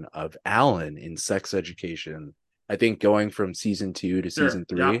transformation of Alan in Sex Education. I think going from season 2 to season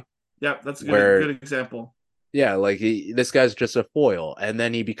 3. Yeah, that's a good example. Yeah, like this guy's just a foil, and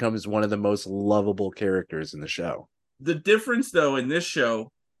then he becomes one of the most lovable characters in the show. The difference, though, in this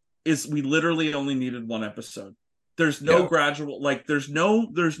show is we literally only needed one episode. There's no gradual, there's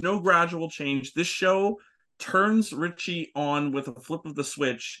no gradual change. This show turns Richie on with a flip of the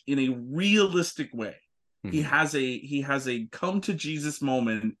switch in a realistic way. Mm-hmm. He has a come to Jesus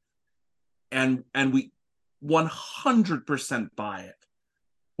moment, and we 100% buy it.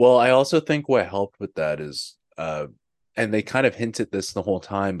 Well, I also think what helped with that is, and they kind of hint at this the whole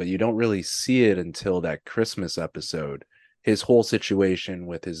time, but you don't really see it until that Christmas episode. His whole situation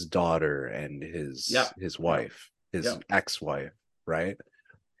with his daughter and his wife, his ex-wife, right?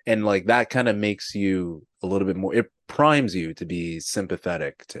 And like that kind of makes you a little bit more, it primes you to be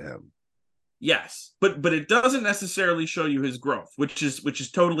sympathetic to him. Yes, but it doesn't necessarily show you his growth, which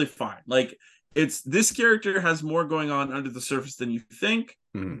is totally fine. Like, it's this character has more going on under the surface than you think,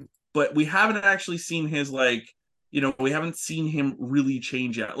 but we haven't actually seen his we haven't seen him really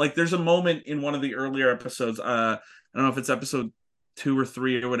change yet. Like, there's a moment in one of the earlier episodes, I don't know if it's episode 2 or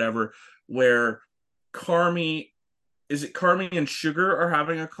 3 or whatever, where Carmy and Sugar are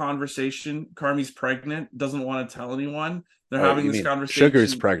having a conversation. Carmy's pregnant, doesn't want to tell anyone. They're having this conversation.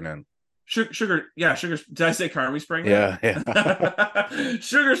 Sugar's pregnant. Sugar. Did I say Carmy's pregnant? Yeah.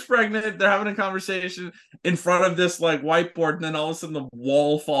 Sugar's pregnant. They're having a conversation in front of this whiteboard, and then all of a sudden the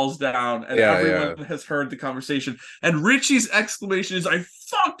wall falls down, and everyone has heard the conversation. And Richie's exclamation is, "I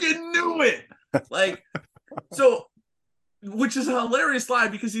fucking knew it!" So. Which is a hilarious line,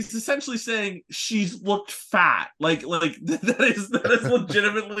 because he's essentially saying she's looked fat. That is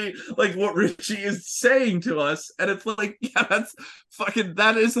legitimately what Richie is saying to us. And it's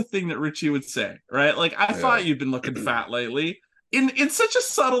that is the thing that Richie would say, right? I thought you've been looking fat lately, in such a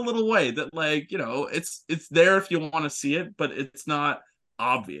subtle little way that it's there if you want to see it, but it's not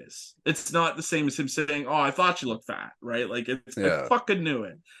obvious. It's not the same as him saying, "Oh, I thought you looked fat," right? I fucking knew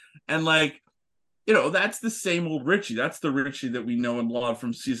it. And that's the same old Richie. That's the Richie that we know and love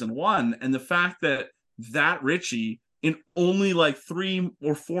from season 1. And the fact that Richie, in only 3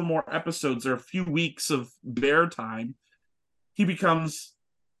 or 4 more episodes or a few weeks of bear time, he becomes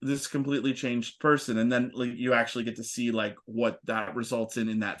this completely changed person. And then you actually get to see what that results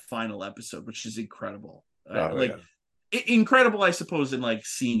in that final episode, which is incredible. Incredible, I suppose, in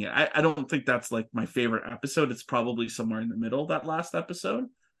seeing it. I don't think that's my favorite episode. It's probably somewhere in the middle, that last episode.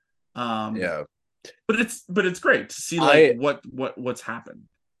 But it's great to see what's happened.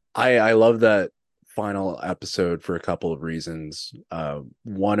 I love that final episode for a couple of reasons.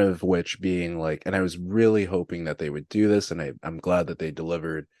 One of which being and I was really hoping that they would do this, and I'm glad that they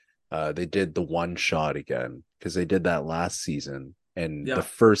delivered. They did the one shot again, because they did that last season, and the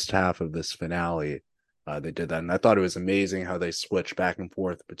first half of this finale, they did that, and I thought it was amazing how they switched back and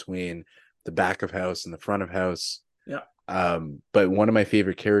forth between the back of house and the front of house. But one of my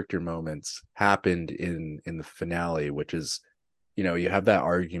favorite character moments happened in the finale, which is, you have that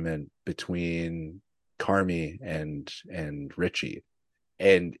argument between Carmy and Richie,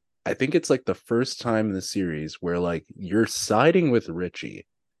 and I think it's the first time in the series where you're siding with Richie,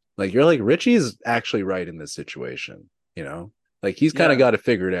 you're Richie's actually right in this situation, he's kind of got it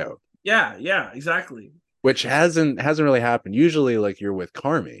figured out. Yeah, exactly. Which hasn't really happened. Usually you're with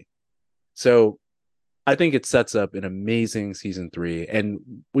Carmy, so I think it sets up an amazing season 3,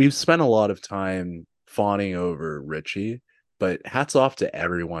 and we've spent a lot of time fawning over Richie, but hats off to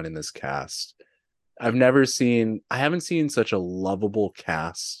everyone in this cast. I haven't seen such a lovable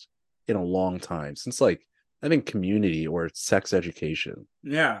cast in a long time, since I think Community or Sex Education.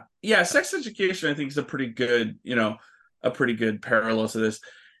 Yeah, Sex Education I think is a pretty good parallel to this.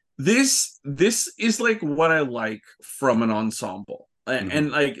 This is what I like from an ensemble.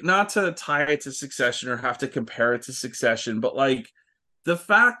 And not to tie it to Succession or have to compare it to Succession, but the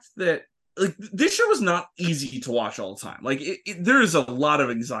fact that like this show is not easy to watch all the time. Like there is a lot of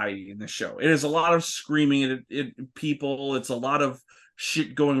anxiety in this show. It is a lot of screaming at people. It's a lot of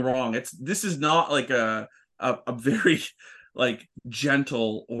shit going wrong. This is not like a very like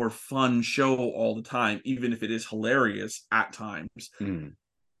gentle or fun show all the time, even if it is hilarious at times. Mm.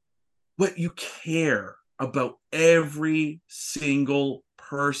 But you care about every single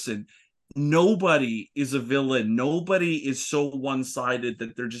person. Nobody is a villain. Nobody is so one-sided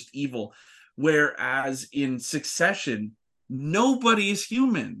that they're just evil. Whereas in Succession, nobody is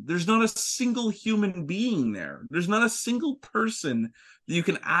human. There's not a single human being there. There's not a single person that you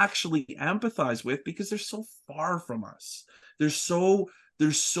can actually empathize with because they're so far from us. They're so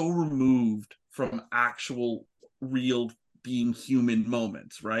removed from actual real being human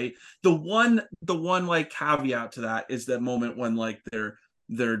moments, right? The one like caveat to that is that moment when like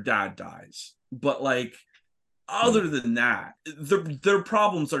their dad dies. But like other than that, their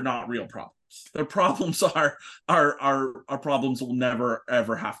problems are not real problems. Their problems are problems we'll never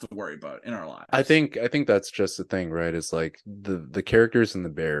ever have to worry about in our lives. I think that's just the thing, right? It's like the characters in The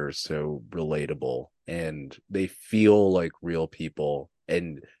Bear are so relatable and they feel like real people,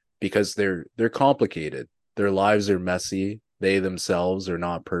 and because they're complicated. Their lives are messy. They themselves are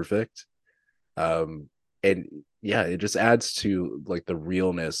not perfect. And yeah, it just adds to like the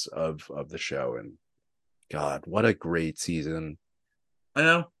realness of the show. And God, what a great season. I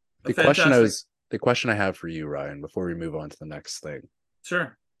know. The question I have for you, Ryan, before we move on to the next thing.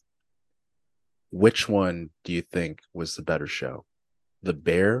 Sure. Which one do you think was the better show? The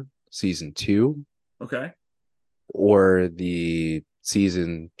Bear season 2? Okay. Or the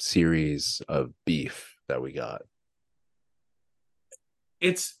season series of Beef that we got?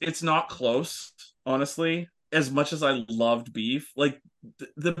 It's not close, honestly. As much as I loved Beef, like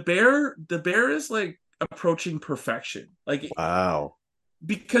the bear is like approaching perfection. Like wow.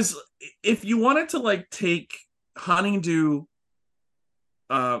 Because if you wanted to like take honeydew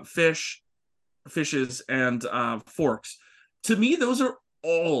fishes and forks, to me those are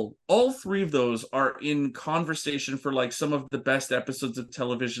all three of those are in conversation for like some of the best episodes of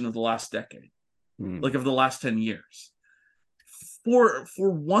television of the last decade, like of the last 10 years. For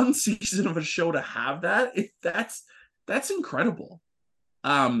one season of a show to have that, that's incredible.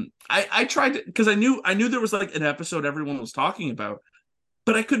 I tried to, because I knew there was like an episode everyone was talking about,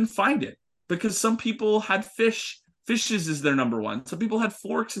 but I couldn't find it because some people had fishes as their number one, some people had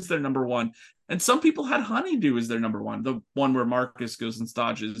forks as their number one, and some people had honeydew as their number one. The one where Marcus goes and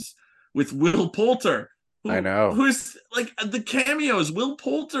dodges with Will Poulter. I know. Who's like the cameos, Will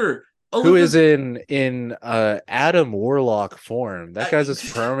Poulter. Who is in Adam Warlock form. That guy's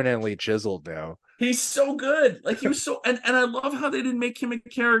just permanently chiseled now. He's so good. Like he was so, and I love how they didn't make him a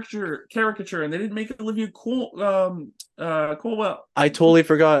caricature, and they didn't make Olivia Colwell. I totally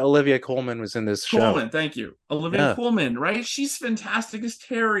forgot Olivia Colman was in this show. Colman, thank you, Olivia Colman. Right, she's fantastic as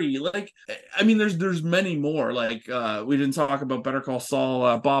Terry. Like, I mean, there's many more. Like, we didn't talk about Better Call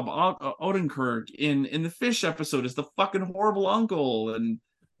Saul. Bob Odenkirk in the Fish episode is the fucking horrible uncle, and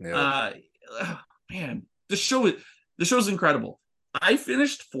man, the show's incredible. I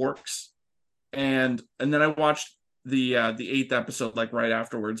finished Forks. And then I watched the 8th episode like right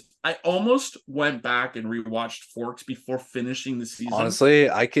afterwards. I almost went back and rewatched Forks before finishing the season. Honestly,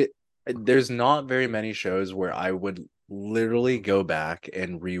 there's not very many shows where I would literally go back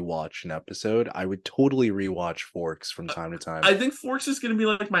and rewatch an episode. I would totally rewatch Forks from time to time. I think Forks is going to be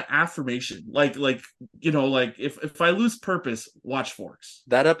like my affirmation. Like you know, like if I lose purpose, watch Forks.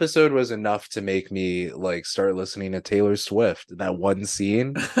 That episode was enough to make me like start listening to Taylor Swift. That one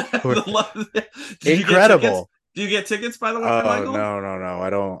scene, incredible. Do you get tickets, by the way, Michael?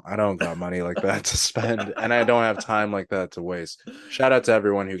 No. I don't got money like that to spend, and I don't have time like that to waste. Shout out to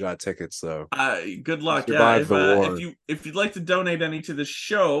everyone who got tickets, though. Good luck. If you'd like to donate any to the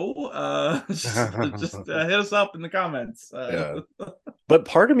show, just hit us up in the comments. But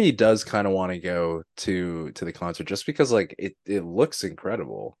part of me does kind of want to go to the concert just because, like, it looks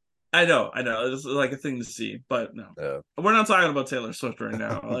incredible. I know. It's like a thing to see, but no, we're not talking about Taylor Swift right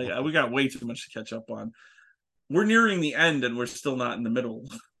now. Like, we got way too much to catch up on. We're nearing the end and we're still not in the middle.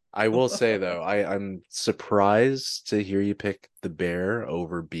 I will say though, I'm surprised to hear you pick the Bear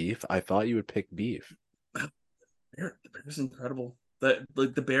over Beef. I thought you would pick Beef. The Bear is incredible.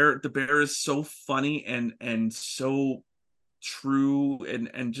 The bear is so funny and so true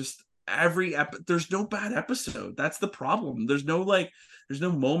and just every there's no bad episode. That's the problem. There's no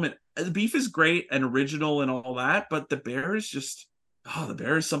moment. The Beef is great and original and all that, but the Bear is just the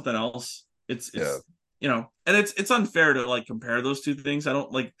Bear is something else. It's you know, and it's unfair to like compare those two things. I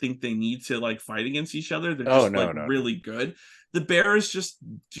don't like think they need to like fight against each other. They're just really good. the Bear is just,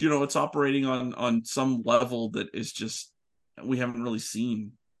 it's operating on some level that is just we haven't really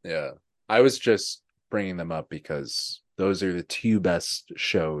seen. Yeah. I was just bringing them up because those are the two best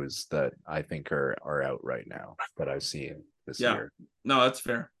shows that I think are out right now that I've seen this year. No, that's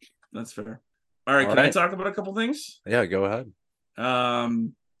fair. That's fair. All right, I talk about a couple things? Yeah, go ahead.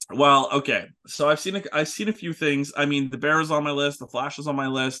 Well, okay. So I've seen a few things. I mean, The Bear is on my list, The Flash is on my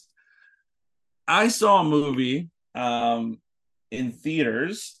list. I saw a movie in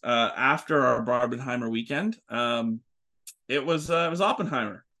theaters after our Barbenheimer weekend. It was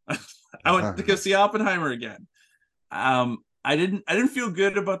Oppenheimer. I went to go see Oppenheimer again. I didn't feel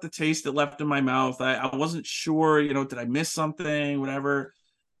good about the taste it left in my mouth. I wasn't sure, did I miss something, whatever.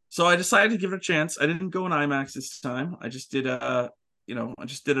 So I decided to give it a chance. I didn't go in IMAX this time. I just did a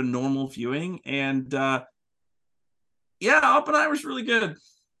normal viewing, and Oppenheimer's really good.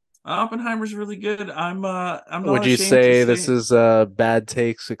 Oppenheimer's really good. I'm not. Would you say this is bad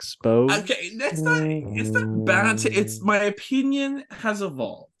takes exposed? Okay, it's not bad. It's my opinion has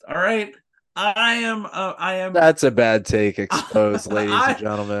evolved. All right. I am. That's a bad take exposed, ladies and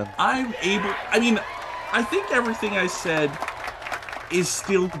gentlemen. I think everything I said is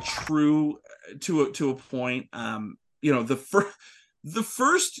still true to a point. The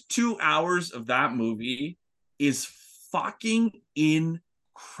first 2 hours of that movie is fucking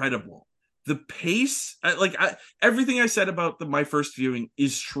incredible. The pace, everything I said about my first viewing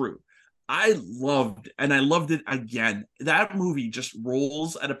is true. I loved it again. That movie just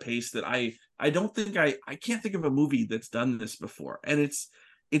rolls at a pace that I can't think of a movie that's done this before. And it's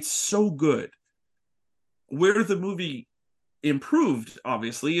so good. Where the movie improved,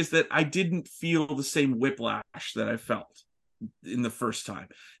 obviously, is that I didn't feel the same whiplash that I felt in the first time.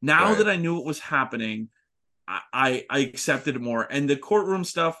 Now that I knew what was happening, I accepted it more. And the courtroom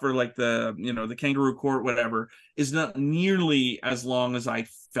stuff, or like the kangaroo court, whatever, is not nearly as long as I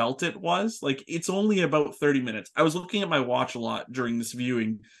felt it was. Like, it's only about 30 minutes. I was looking at my watch a lot during this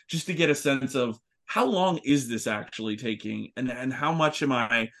viewing just to get a sense of how long is this actually taking, and how much am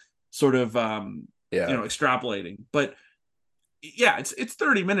I sort of extrapolating. But yeah, it's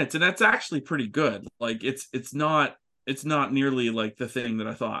 30 minutes, and that's actually pretty good. Like, it's not nearly like the thing that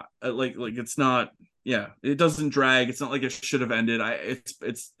I thought. Like it's not. Yeah, it doesn't drag. It's not like it should have ended.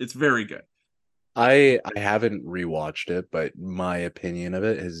 It's very good. I haven't rewatched it, but my opinion of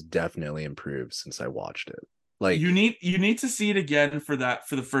it has definitely improved since I watched it. Like, you need to see it again for the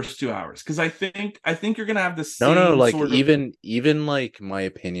first 2 hours, because I think you're gonna have the same. No, like sort of... even like my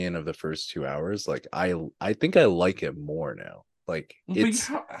opinion of the first 2 hours, like I think I like it more now. Like, it's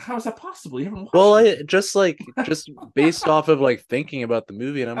how is that possible? You haven't watched it. just based off of like thinking about the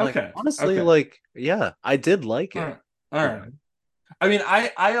movie, and I'm like, honestly, like, yeah, I did like it. All right. I mean,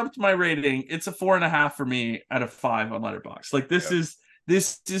 I upped my rating. It's a 4.5 for me out of 5 on Letterboxd. Like, this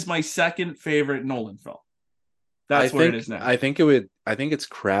is my second favorite Nolan film. That's what it is now. I think it's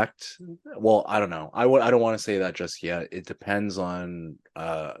cracked. Well, I don't know. I don't want to say that just yet. It depends on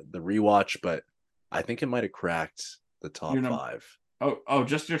the rewatch, but I think it might have cracked the top 5. Oh,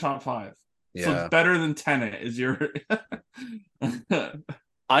 just your top 5. Yeah. So it's better than Tenet is your.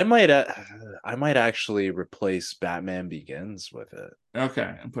 I might actually replace Batman Begins with it.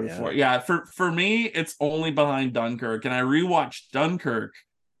 Okay, and put it for. Yeah, for me, it's only behind Dunkirk, and I rewatched Dunkirk,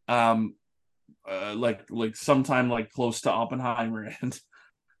 like sometime like close to Oppenheimer, and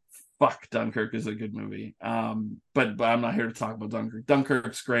fuck, Dunkirk is a good movie. But I'm not here to talk about Dunkirk.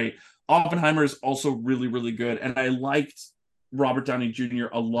 Dunkirk's great. Oppenheimer is also really, really good, and I liked Robert Downey Jr.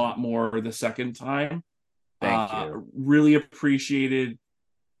 a lot more the second time. Thank you. I really appreciated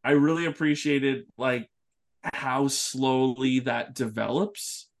like how slowly that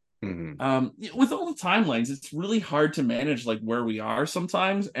develops. Mm-hmm. With all the timelines, it's really hard to manage like where we are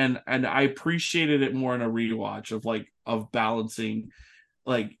sometimes, and I appreciated it more in a rewatch of balancing.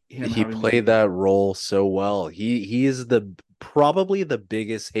 Like, he played that role so well. He is probably the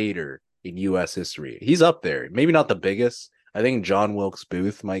biggest hater in U.S. history. He's up there. Maybe not the biggest. I think John Wilkes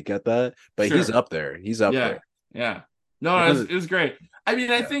Booth might get that, but sure. He's up there. He's up there. Yeah. No, it was great. I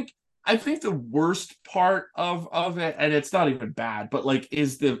mean, I think the worst part of it, and it's not even bad, but like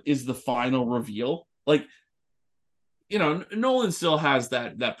is the final reveal. Like, Nolan still has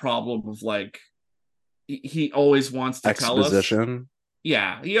that problem of like he always wants to tell us. Exposition.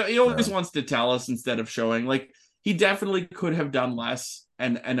 Yeah, he always wants to tell us instead of showing. Like, he definitely could have done less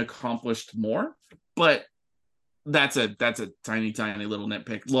and accomplished more, but that's a tiny little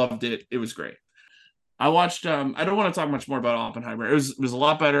nitpick. Loved it. It was great. I watched I don't want to talk much more about Oppenheimer. It was a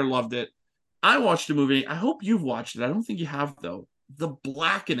lot better. Loved it. I watched a movie. I hope you've watched it. I don't think you have, though. The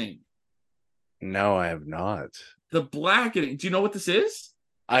Blackening. No, I have not. The blackening. Do you know what this is?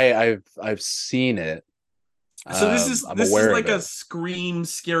 I've seen it. So I'm this is aware of like a it. Scream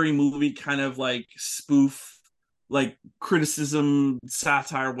scary movie kind of like spoof, like criticism,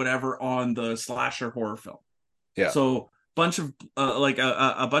 satire, whatever on the slasher horror film. Yeah. So bunch of like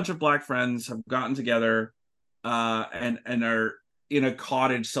a bunch of black friends have gotten together and are in a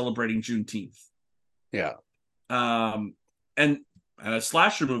cottage celebrating Juneteenth. Yeah. Um and and a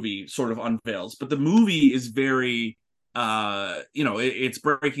slasher movie sort of unveils, but the movie is very it's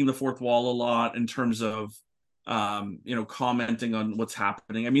breaking the fourth wall a lot in terms of commenting on what's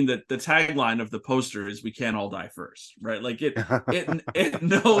happening. I mean, the tagline of the poster is "We can't all die first," right? Like it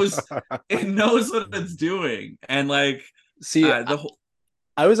knows what it's doing, and like See, the whole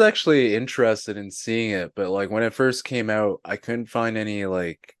I was actually interested in seeing it, but like when it first came out, I couldn't find any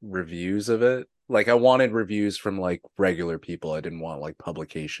like reviews of it. Like I wanted reviews from like regular people. I didn't want like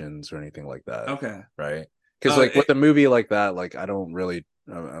publications or anything like that, okay. right? Because like with It, a movie like that, like I don't really,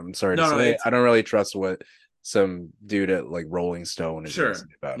 I'm sorry to no, say, it's I don't really trust what some dude at like Rolling Stone is going to say sure,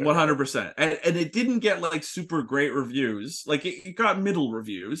 about it, right? 100%, and it didn't get like super great reviews. Like it got middle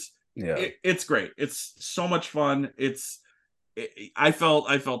reviews. Yeah. It's great. It's so much fun. I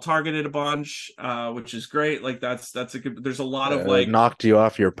felt targeted a bunch, which is great. Like that's a good. There's a lot of like Knocked you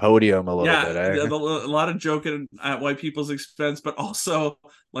off your podium a little yeah, bit, eh? a lot of joking at white people's expense, but also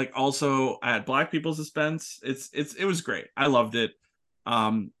at black people's expense. It was great. I loved it.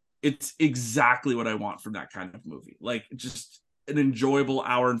 Um, it's exactly what I want from that kind of movie. Like just an enjoyable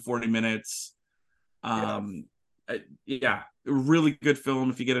hour and 40 minutes. Yeah. Yeah, really good film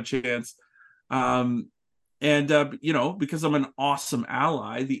if you get a chance. Um, and because I'm an awesome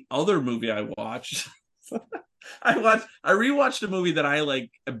ally, the other movie I watched, I rewatched a movie that I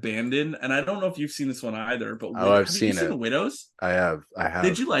like abandoned, and I don't know if you've seen this one either. But Oh, I've have you seen seen it. The Widows? I have.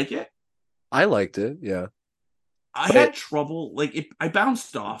 Did you like it? I liked it, yeah. I But had trouble. I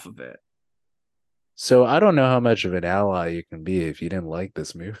bounced off of it. so I don't know how much of an ally you can be if you didn't like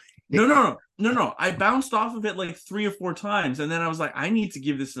this movie. No. I bounced off of it like 3 or 4 times, and then I was like, I need to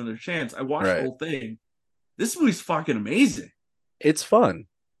give this another chance. I watched the Right. whole thing. This movie's fucking amazing. It's fun.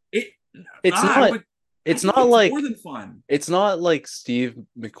 It, It's I not would, I it's think not it's like more than fun. it's not like Steve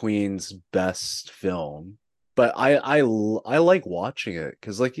McQueen's best film, but I like watching it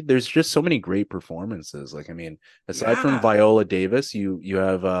because like there's just so many great performances. Like I mean, aside from Yeah, Viola Davis, you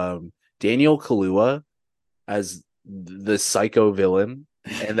have Daniel Kaluuya as the psycho villain,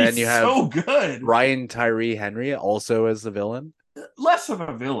 and then he's you have so good. Ryan Tyree Henry also as the villain. Less of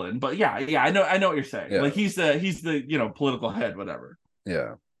a villain, but yeah, I know what you're saying. Yeah, Like he's the political head, whatever.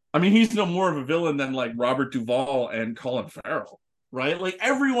 yeah, I mean, he's no more of a villain than like Robert Duvall and Colin Farrell, right? Like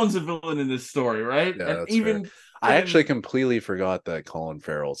everyone's a villain in this story, right? yeah. And That's fair. even I actually friggin' completely forgot that Colin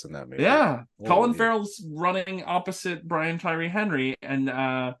Farrell's in that movie. yeah, Colin Holy, Farrell's running opposite Brian Tyree Henry, and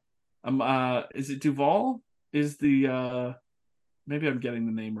is it Duvall? Is the maybe I'm getting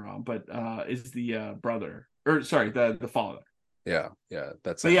the name wrong, but is the brother or sorry the father? yeah, yeah. That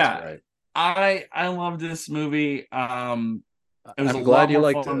But sounds yeah, right. I love this movie. It was a I'm glad lot you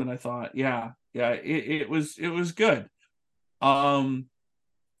more liked fun it. than I thought. Yeah, it was good. Um,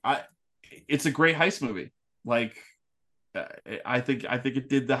 I it's a great heist movie. Like uh, I think it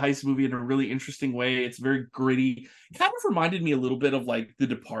did the heist movie in a really interesting way. It's very gritty. It kind of reminded me a little bit of like The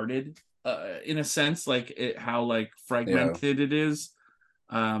Departed, in a sense, like how like Yeah, fragmented it is.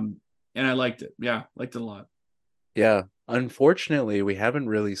 Um, and I liked it. Yeah, liked it a lot. yeah. Unfortunately, we haven't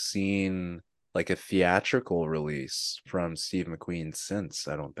really seen like a theatrical release from Steve McQueen since,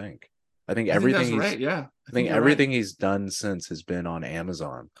 I don't think. I think I think everything that's he's right. Yeah, I I think think you're right. everything he's done since has been on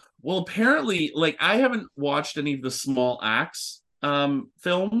Amazon. Well, apparently, like I haven't watched any of the small acts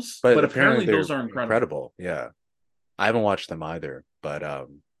films, But but apparently apparently they're those are incredible. incredible. Yeah. I haven't watched them either, but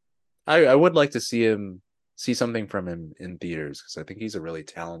I would like to see something from him in theaters because I think he's a really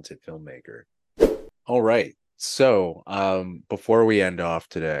talented filmmaker. All right. So, before we end off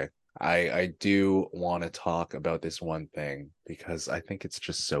today, I do want to talk about this one thing because I think it's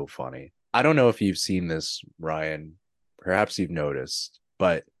just so funny. I don't know if you've seen this, Ryan. Perhaps you've noticed,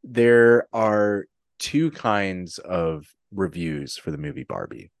 but there are two kinds of reviews for the movie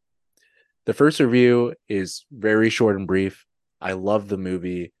Barbie. The first review is very short and brief. I love the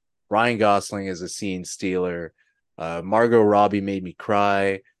movie. Ryan Gosling is a scene stealer. Margot Robbie made me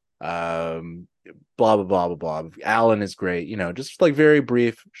cry. Um, blah blah blah blah blah. Alan is great. Just like very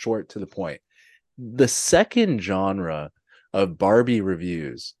brief, short to the point. The second genre of Barbie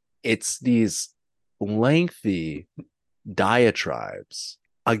reviews, it's these lengthy diatribes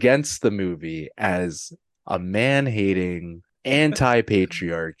against the movie as a man-hating,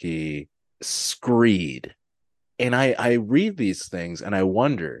 anti-patriarchy screed. And I read these things and I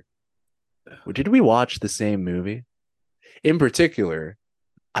wonder, did we watch the same movie? In particular,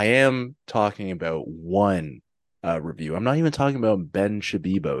 I am talking about one review. I'm not even talking about Ben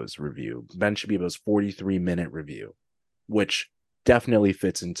Shabibo's review, Ben Shabibo's 43-minute review, which definitely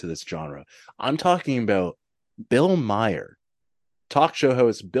fits into this genre. I'm talking about Bill Maher, talk show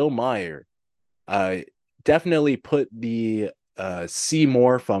host Bill Maher. Uh, definitely put the see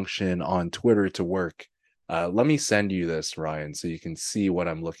more function on Twitter to work. Let me send you this, Ryan, so you can see what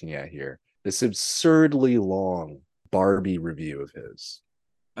I'm looking at here. This absurdly long Barbie review of his.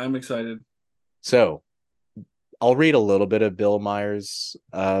 I'm excited. So I'll read a little bit of Bill Maher's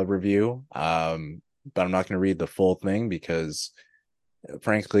review, but I'm not going to read the full thing because,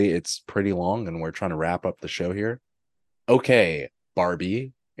 frankly, it's pretty long and we're trying to wrap up the show here. Okay,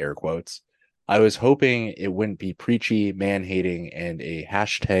 Barbie, air quotes. I was hoping it wouldn't be preachy, man-hating, and a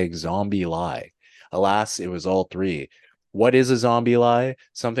hashtag zombie lie. Alas, it was all three. What is a zombie lie?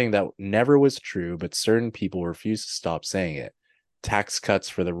 Something that never was true, but certain people refuse to stop saying it. Tax cuts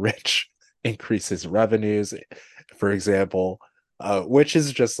for the rich, increases revenues, for example, which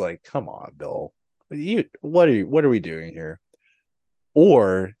is just like, come on, Bill. What are we doing here?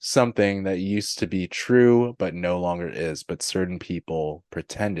 Or something that used to be true but no longer is, but certain people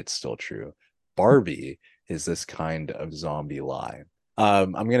pretend it's still true. Barbie is this kind of zombie lie.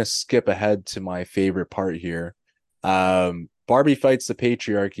 I'm gonna skip ahead to my favorite part here. Barbie fights the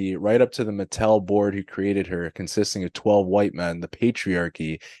patriarchy right up to the Mattel board who created her, consisting of 12 white men, the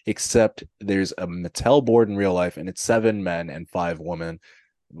patriarchy, except there's a Mattel board in real life and it's 7 men and 5 women.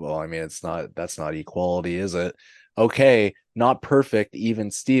 Well, I mean, that's not equality, is it? Okay, not perfect,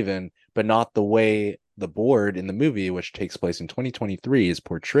 even Steven, but not the way the board in the movie, which takes place in 2023, is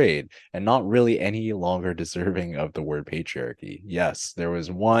portrayed, and not really any longer deserving of the word patriarchy. Yes, there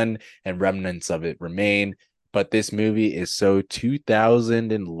was one, and remnants of it remain, but this movie is so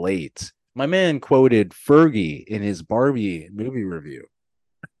 2000 and late. My man quoted Fergie in his Barbie movie review.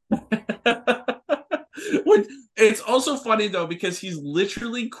 It's also funny though because he's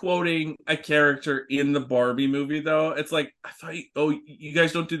literally quoting a character in the Barbie movie. Though it's like, I thought, you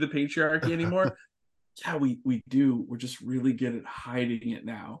guys don't do the patriarchy anymore. Yeah, we do. We're just really good at hiding it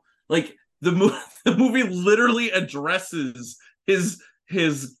now. Like the movie literally addresses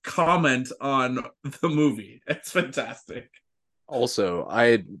his comment on the movie. It's fantastic. Also,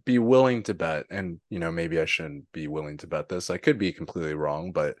 I'd be willing to bet, and maybe I shouldn't be willing to bet this. I could be completely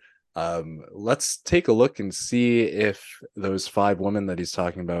wrong, but let's take a look and see if those 5 women that he's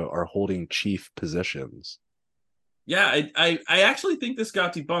talking about are holding chief positions. Yeah, I actually think this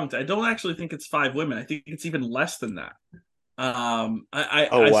got debunked. I don't actually think it's 5 women. I think it's even less than that. Oh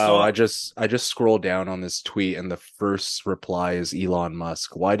wow, I just scrolled down on this tweet and the first reply is Elon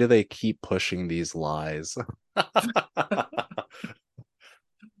Musk. Why do they keep pushing these lies?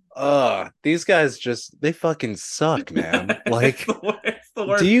 These guys they fucking suck, man. Like, it's the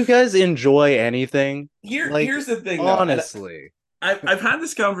worst. Do you guys enjoy anything? Here's the thing, honestly. I've had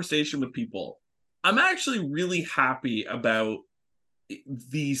this conversation with people. I'm actually really happy about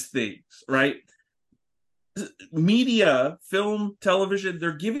these things, right? Media, film, television,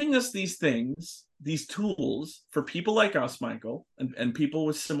 they're giving us these things, these tools for people like us, Michael, and people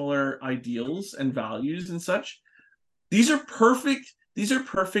with similar ideals and values and such. These are perfect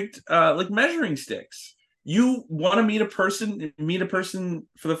like measuring sticks. You want to meet a person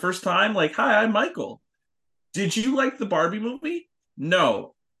for the first time, like, hi, I'm Michael. Did you like the Barbie movie?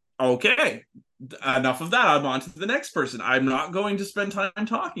 No. Okay. Enough of that. I'm on to the next person. I'm not going to spend time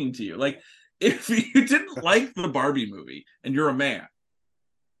talking to you. Like, if you didn't like the Barbie movie and you're a man,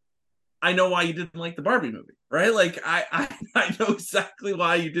 I know why you didn't like the Barbie movie, right? Like, I know exactly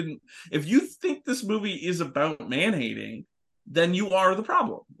why you didn't. If you think this movie is about man hating, then you are the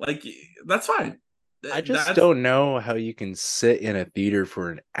problem. Like, that's fine. I just don't know how you can sit in a theater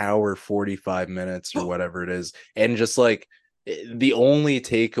for an hour, 45 minutes or whatever it is, and just like the only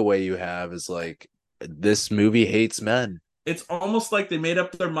takeaway you have is like, this movie hates men. It's almost like they made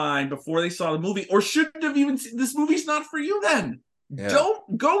up their mind before they saw the movie, or shouldn't have even seen this movie's not for you then. Yeah.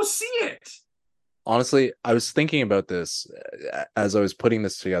 Don't go see it. Honestly, I was thinking about this as I was putting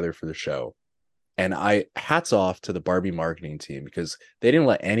this together for the show. And hats off to the Barbie marketing team because they didn't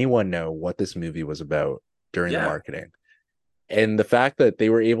let anyone know what this movie was about during the marketing. And the fact that they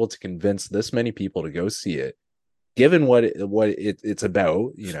were able to convince this many people to go see it, given what it's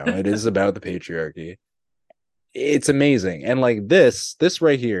about, it is about the patriarchy. It's amazing. And like this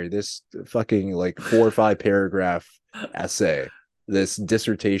right here, this fucking like 4 or 5 paragraph essay, this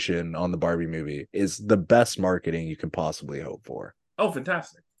dissertation on the Barbie movie is the best marketing you can possibly hope for. Oh,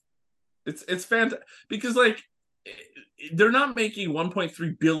 fantastic. It's fantastic because, like, they're not making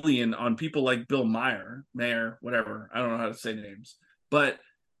 1.3 billion on people like Bill Maher, whatever. I don't know how to say names, but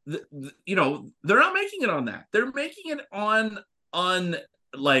they're not making it on that. They're making it on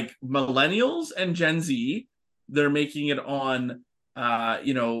like millennials and Gen Z. They're making it on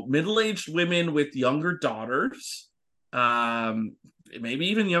middle-aged women with younger daughters, maybe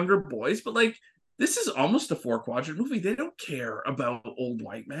even younger boys. But like, this is almost a 4-quadrant movie. They don't care about old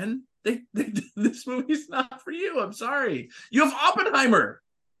white men. This movie's not for you. I'm sorry. You have Oppenheimer.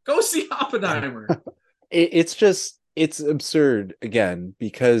 Go see Oppenheimer. It's absurd again,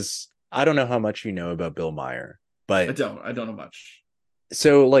 because I don't know how much you know about Bill Maher, I but don't know much.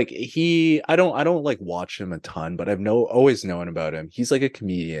 so like I don't like watch him a ton, but I've always known about him. He's like a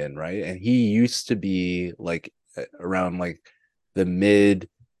comedian, right? And he used to be like around like the mid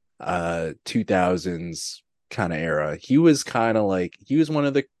 2000s kind of era. He was kind of like, he was one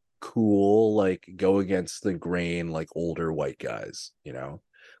of the cool, like, go against the grain, like older white guys, you know?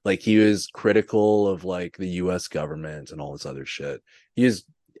 Like he was critical of like the US government and all this other shit. He is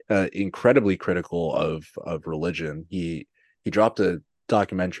incredibly critical of religion. He dropped a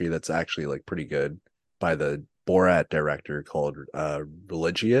documentary that's actually like pretty good by the Borat director called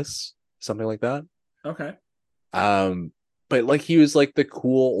Religious, something like that. Okay. But like he was like the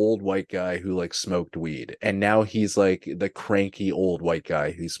cool old white guy who like smoked weed, and now he's like the cranky old white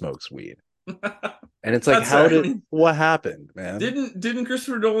guy who smokes weed. And it's like, what happened, man? Didn't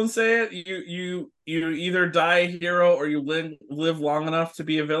Christopher Nolan say it? You either die a hero or you live long enough to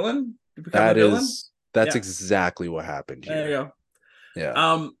be a villain, to become a villain. That's exactly what happened here. There you go.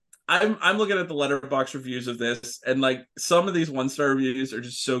 Yeah. I'm looking at the Letterboxd reviews of this, and like some of these 1-star reviews are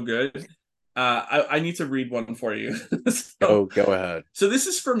just so good. I need to read one for you. Go ahead. So this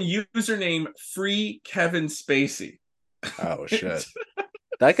is from username Free Kevin Spacey. Oh shit.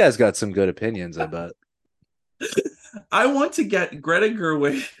 That guy's got some good opinions, I bet. I want to get Greta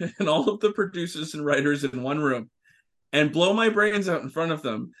Gerwig and all of the producers and writers in one room and blow my brains out in front of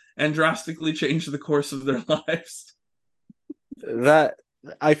them and drastically change the course of their lives. That,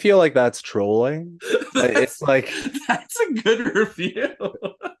 I feel like that's trolling. It's like, that's a good review.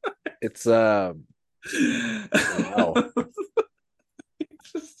 It's wow.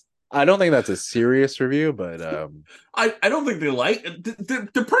 I don't think that's a serious review, but I don't think they like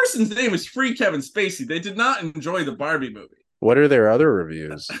the person's name is Free Kevin Spacey. They did not enjoy the Barbie movie. What are their other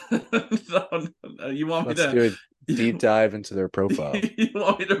reviews? No, you want Let's do a deep dive into their profile. You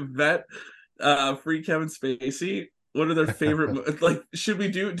want me to vet Free Kevin Spacey? What are their favorite? Like, should we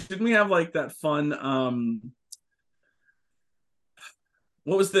do? Didn't we have like that fun?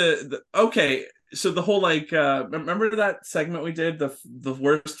 What was the okay? So the whole like, remember that segment we did, the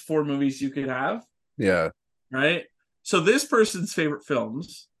worst 4 movies you could have? Yeah. Right. So this person's favorite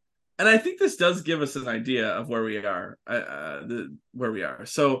films, and I think this does give us an idea of where we are. Where we are.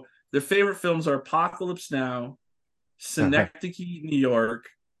 So their favorite films are Apocalypse Now, Synecdoche, New York,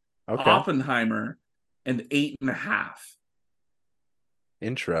 okay, Oppenheimer, and 8.5.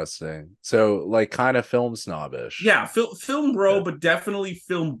 Interesting. So like kind of film snobbish. Yeah, film bro, yeah. But definitely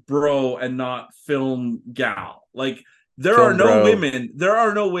film bro and not film gal. Like there are no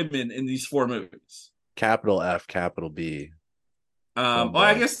women in these 4 movies. Capital F, capital B. Well,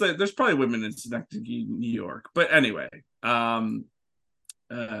 I guess there's probably women in Synecdoche, New York, but anyway,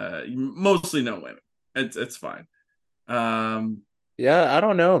 mostly no women. It's fine. Yeah, I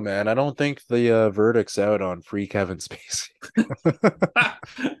don't know, man. I don't think the verdict's out on Free Kevin Spacey.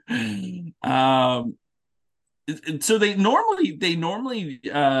 So they normally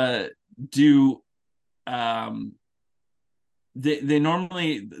do they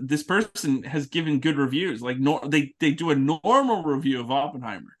normally, this person has given good reviews. Like they do a normal review of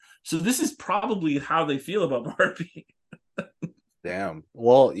Oppenheimer. So this is probably how they feel about Barbie. Damn.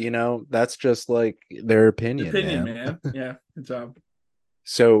 Well, that's just like their opinion, man. Yeah, good job.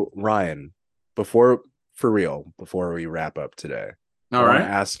 So Ryan, before we wrap up today, I want to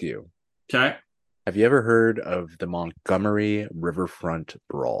ask you. Okay. Have you ever heard of the Montgomery Riverboat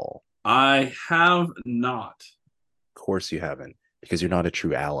Brawl? I have not. Of course you haven't, because you're not a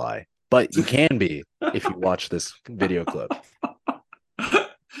true ally. But you can be if you watch this video clip.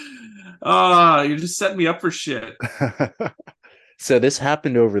 You're just setting me up for shit. So this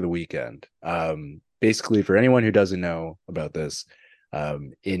happened over the weekend. Basically, for anyone who doesn't know about this,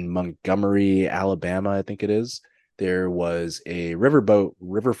 in Montgomery, Alabama, I think it is, there was a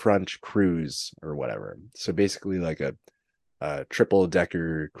riverfront cruise or whatever. So basically like a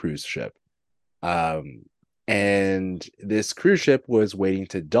triple-decker cruise ship. And this cruise ship was waiting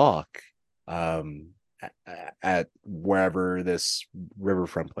to dock at wherever this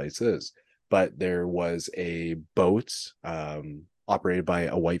riverfront place is. but there was a boat operated by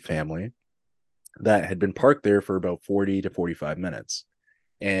a white family that had been parked there for about 40 to 45 minutes.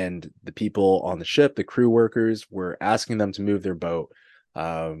 And the people on the ship, the crew workers, were asking them to move their boat.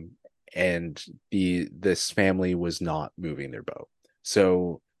 And this family was not moving their boat.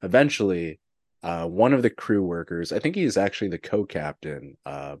 So eventually, one of the crew workers, I think he's actually the co-captain,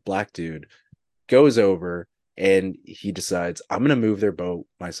 black dude, goes over and he decides, I'm going to move their boat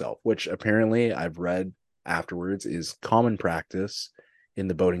myself, which apparently I've read afterwards is common practice in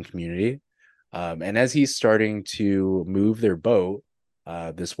the boating community. And as he's starting to move their boat,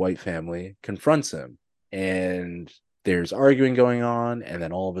 this white family confronts him, and there's arguing going on. And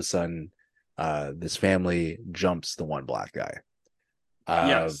then all of a sudden, this family jumps the one black guy.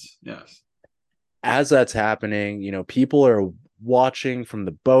 Yes. As that's happening, people are watching from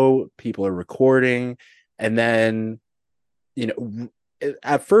the boat, people are recording, and then,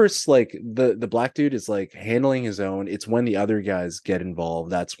 at first, like the black dude is like handling his own. It's when the other guys get involved,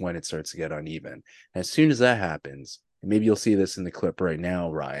 that's when it starts to get uneven. And as soon as that happens, and maybe you'll see this in the clip right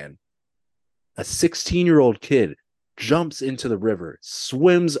now, Ryan, a 16-year-old kid jumps into the river,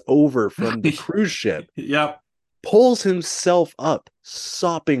 swims over from the cruise ship, Yep, pulls himself up,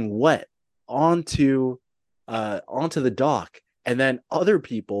 sopping wet onto the dock, and then other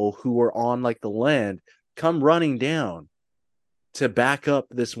people who are on like the land come running down to back up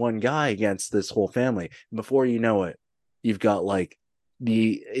this one guy against this whole family. And before you know it, you've got like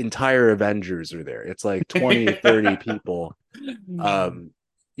the entire Avengers are there. It's like 20 to 30 people.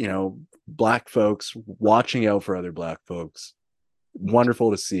 Black folks watching out for other black folks.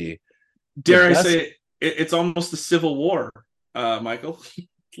 Wonderful to see. Dare I say it's almost a civil war, Michael.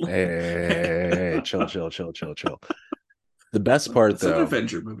 Hey, chill. The best part, it's though, an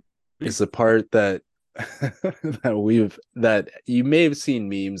Avenger movie. is the part that that you may have seen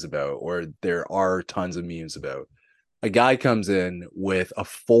memes about, or there are tons of memes about. A guy comes in with a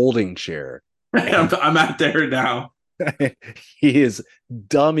folding chair. I'm out there now. He is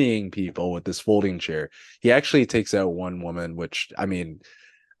dummying people with this folding chair. He actually takes out one woman, which, I mean,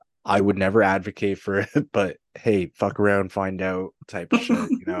 I would never advocate for it, but hey, fuck around, find out type of shit,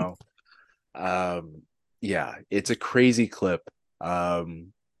 Yeah, it's a crazy clip.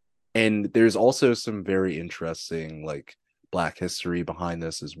 And there's also some very interesting like Black history behind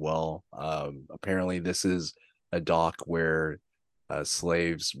this as well. Apparently this is a dock where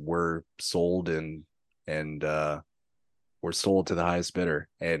slaves were sold and were sold to the highest bidder,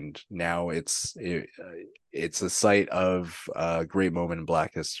 and now it's a site of a great moment in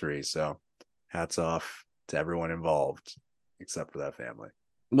Black history. So hats off to everyone involved except for that family.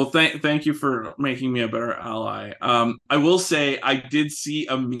 Well, thank you for making me a better ally. I will say I did see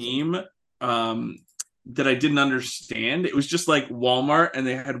a meme that I didn't understand. It was just like Walmart, and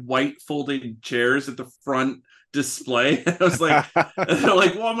they had white folding chairs at the front display. I was like, they're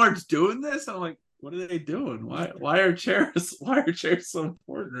like, Walmart's doing this? I'm like, what are they doing? Why are chairs so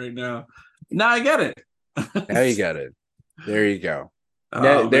important right now? Now I get it. Now you get it. There you go.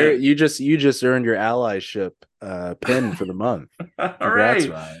 Oh, there man. you just earned your allyship pin for the month. All Congrats,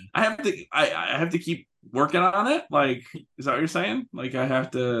 right. Ryan. I have to keep working on it. Like, is that what you're saying? Like, I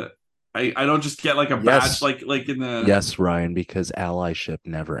have to. I don't just get like a badge like in the. Yes, Ryan, because allyship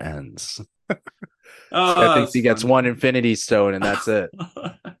never ends. Oh, I think he gets one Infinity Stone and that's it.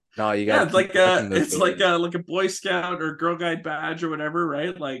 No, you got. Yeah, it's like a Boy Scout or Girl Guide badge or whatever,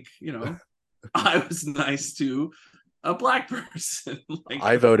 right? Like, I was nice to a Black person. Like,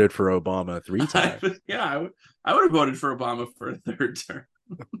 I voted for Obama 3 times. I would have voted for Obama for a third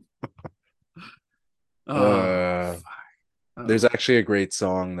term. There's actually a great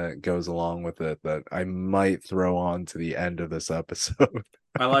song that goes along with it that I might throw on to the end of this episode.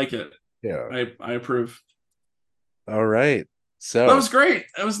 I like it. Yeah, I approve. All right. So that was great.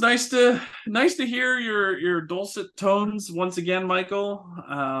 It was nice to hear your dulcet tones once again, Michael.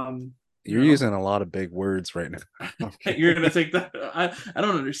 You're using a lot of big words right now. You're gonna take that. I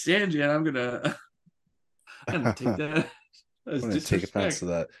don't understand you. I'm gonna take that. I'm gonna take offense to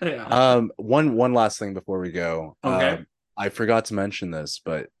that. Yeah. One last thing before we go. Okay. I forgot to mention this,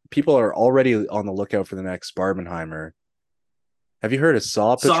 but people are already on the lookout for the next Barbenheimer. Have you heard of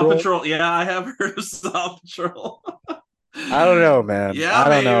Saw Patrol? Saw Patrol. Yeah, I have heard of Saw Patrol. I don't know, man. Yeah, I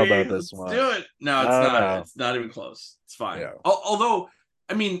don't know baby. about this one. Do it. No, it's not. It's not even close. It's fine. Yeah. Although,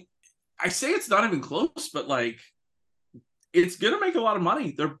 I mean, I say it's not even close, but like, it's gonna make a lot of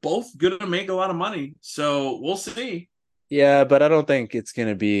money. They're both gonna make a lot of money, so we'll see. Yeah, but I don't think it's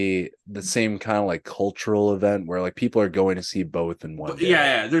gonna be the same kind of like cultural event where like people are going to see both in one day.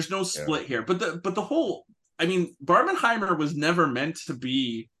 Yeah. There's no split here, but the whole. I mean, Barbenheimer was never meant to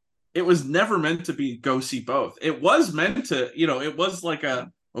be it was never meant to be go see both. It was meant to, it was like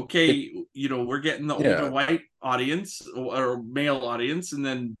we're getting the older white audience or male audience, and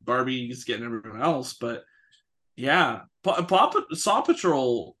then Barbie's getting everyone else. But yeah, Saw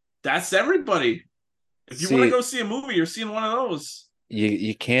Patrol, that's everybody. If you want to go see a movie, you're seeing one of those.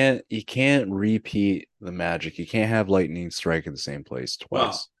 You can't repeat the magic. You can't have lightning strike in the same place twice.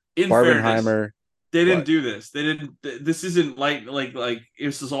 Well, in Barbenheimer. Fairness, they didn't do this. They didn't. This isn't like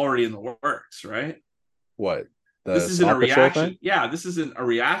this is already in the works, right? What? This isn't a reaction. Yeah, this isn't a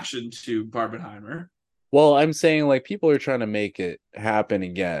reaction to Barbenheimer. Well, I'm saying like people are trying to make it happen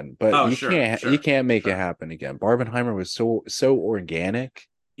again, but you can't make it happen again. Barbenheimer was so organic.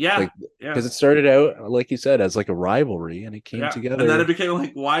 Yeah, because it started out, like you said, as like a rivalry, and it came together, and then it became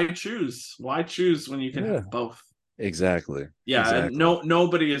like, why choose? Why choose when you can have both? Exactly. Yeah, exactly. And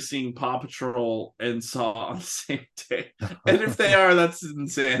nobody is seeing Paw Patrol and Saw on the same day, and if they are, that's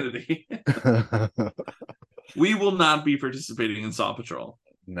insanity. We will not be participating in Saw Patrol.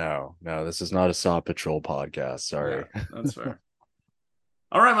 No, this is not a Saw Patrol podcast. Sorry. Yeah, that's fair.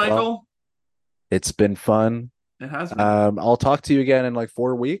 All right, Michael. Well, it's been fun. It has been. I'll talk to you again in like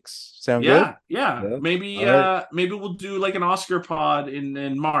 4 weeks. Sound good? Yeah. Maybe we'll do like an Oscar pod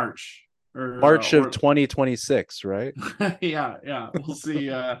in March of 2026, right? yeah. We'll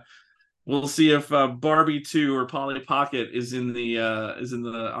see. We'll see if Barbie 2 or Polly Pocket is in the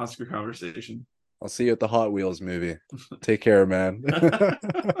Oscar conversation. I'll see you at the Hot Wheels movie. Take care, man.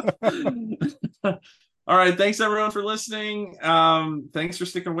 All right, thanks everyone for listening. Thanks for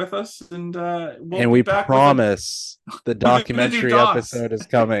sticking with us, and we promise the documentary episode is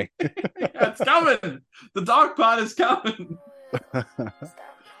coming. Yeah, it's coming. The dog pod is coming.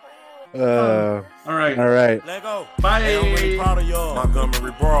 All right. Let go. Bye. Hey, I'm really proud of y'all.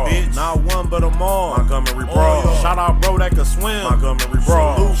 Montgomery Brawl. Bitch. Not one but them all. Montgomery Brawl. Shout out bro that can swim. Montgomery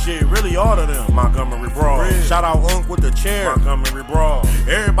Brawl. Salute shit, really all of them. Montgomery Brawl. Shout out Unk with the chair. Montgomery Brawl.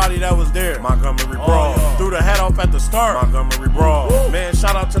 Everybody that was there. Montgomery Brawl. Threw the hat off at the start. Montgomery Brawl. Man,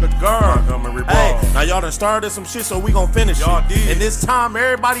 shout out to the girl. Montgomery Brawl. Hey, now y'all done started some shit, so we gon' finish y'all it. And this time,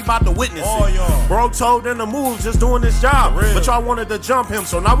 everybody about to witness it. Y'all. Bro told them to move, just doing this job. But y'all wanted to jump him,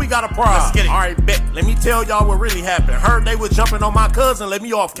 so now we got a prize. Let's get it. All right, bet. Let me tell y'all what really happened. Heard they was jumping on my cousin. Let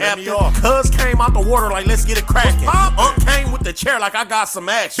me off, Captain. Cuz came out the water like, let's get it cracking. Unk came with the chair like I got some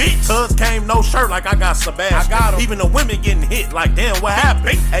action. Cuz came no shirt like I got Sebastian. I got him. Even the women getting hit like, damn, what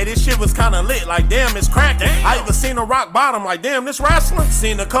happened? Hey, this shit was kind of lit like, damn, it's cracking. I even seen a rock bottom like, damn, this wrestling.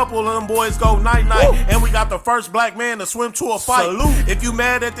 Seen a couple of them boys go night-night. And we got the first black man to swim to a fight. Salute. If you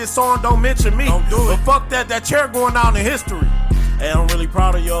mad at this song, don't mention me. Don't do it. But fuck that chair going down in history. Hey, I'm really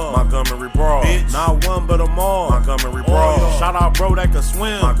proud of y'all. Montgomery Brawl. Bitch. Not one but them all. Montgomery Brawl. Shout out bro that can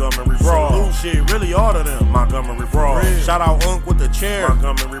swim. Montgomery Brawl. Salute shit, really all of them. Montgomery Brawl. Shout out Unk with the chair.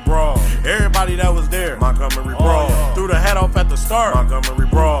 Montgomery Brawl. Everybody that was there. Montgomery Brawl. Threw the hat off at the start. Montgomery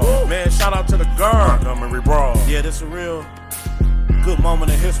Brawl. Man, shout out to the girl. Montgomery Brawl. Yeah, this a real good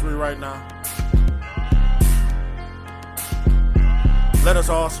moment in history right now. Let us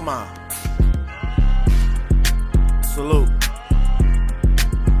all smile. Salute.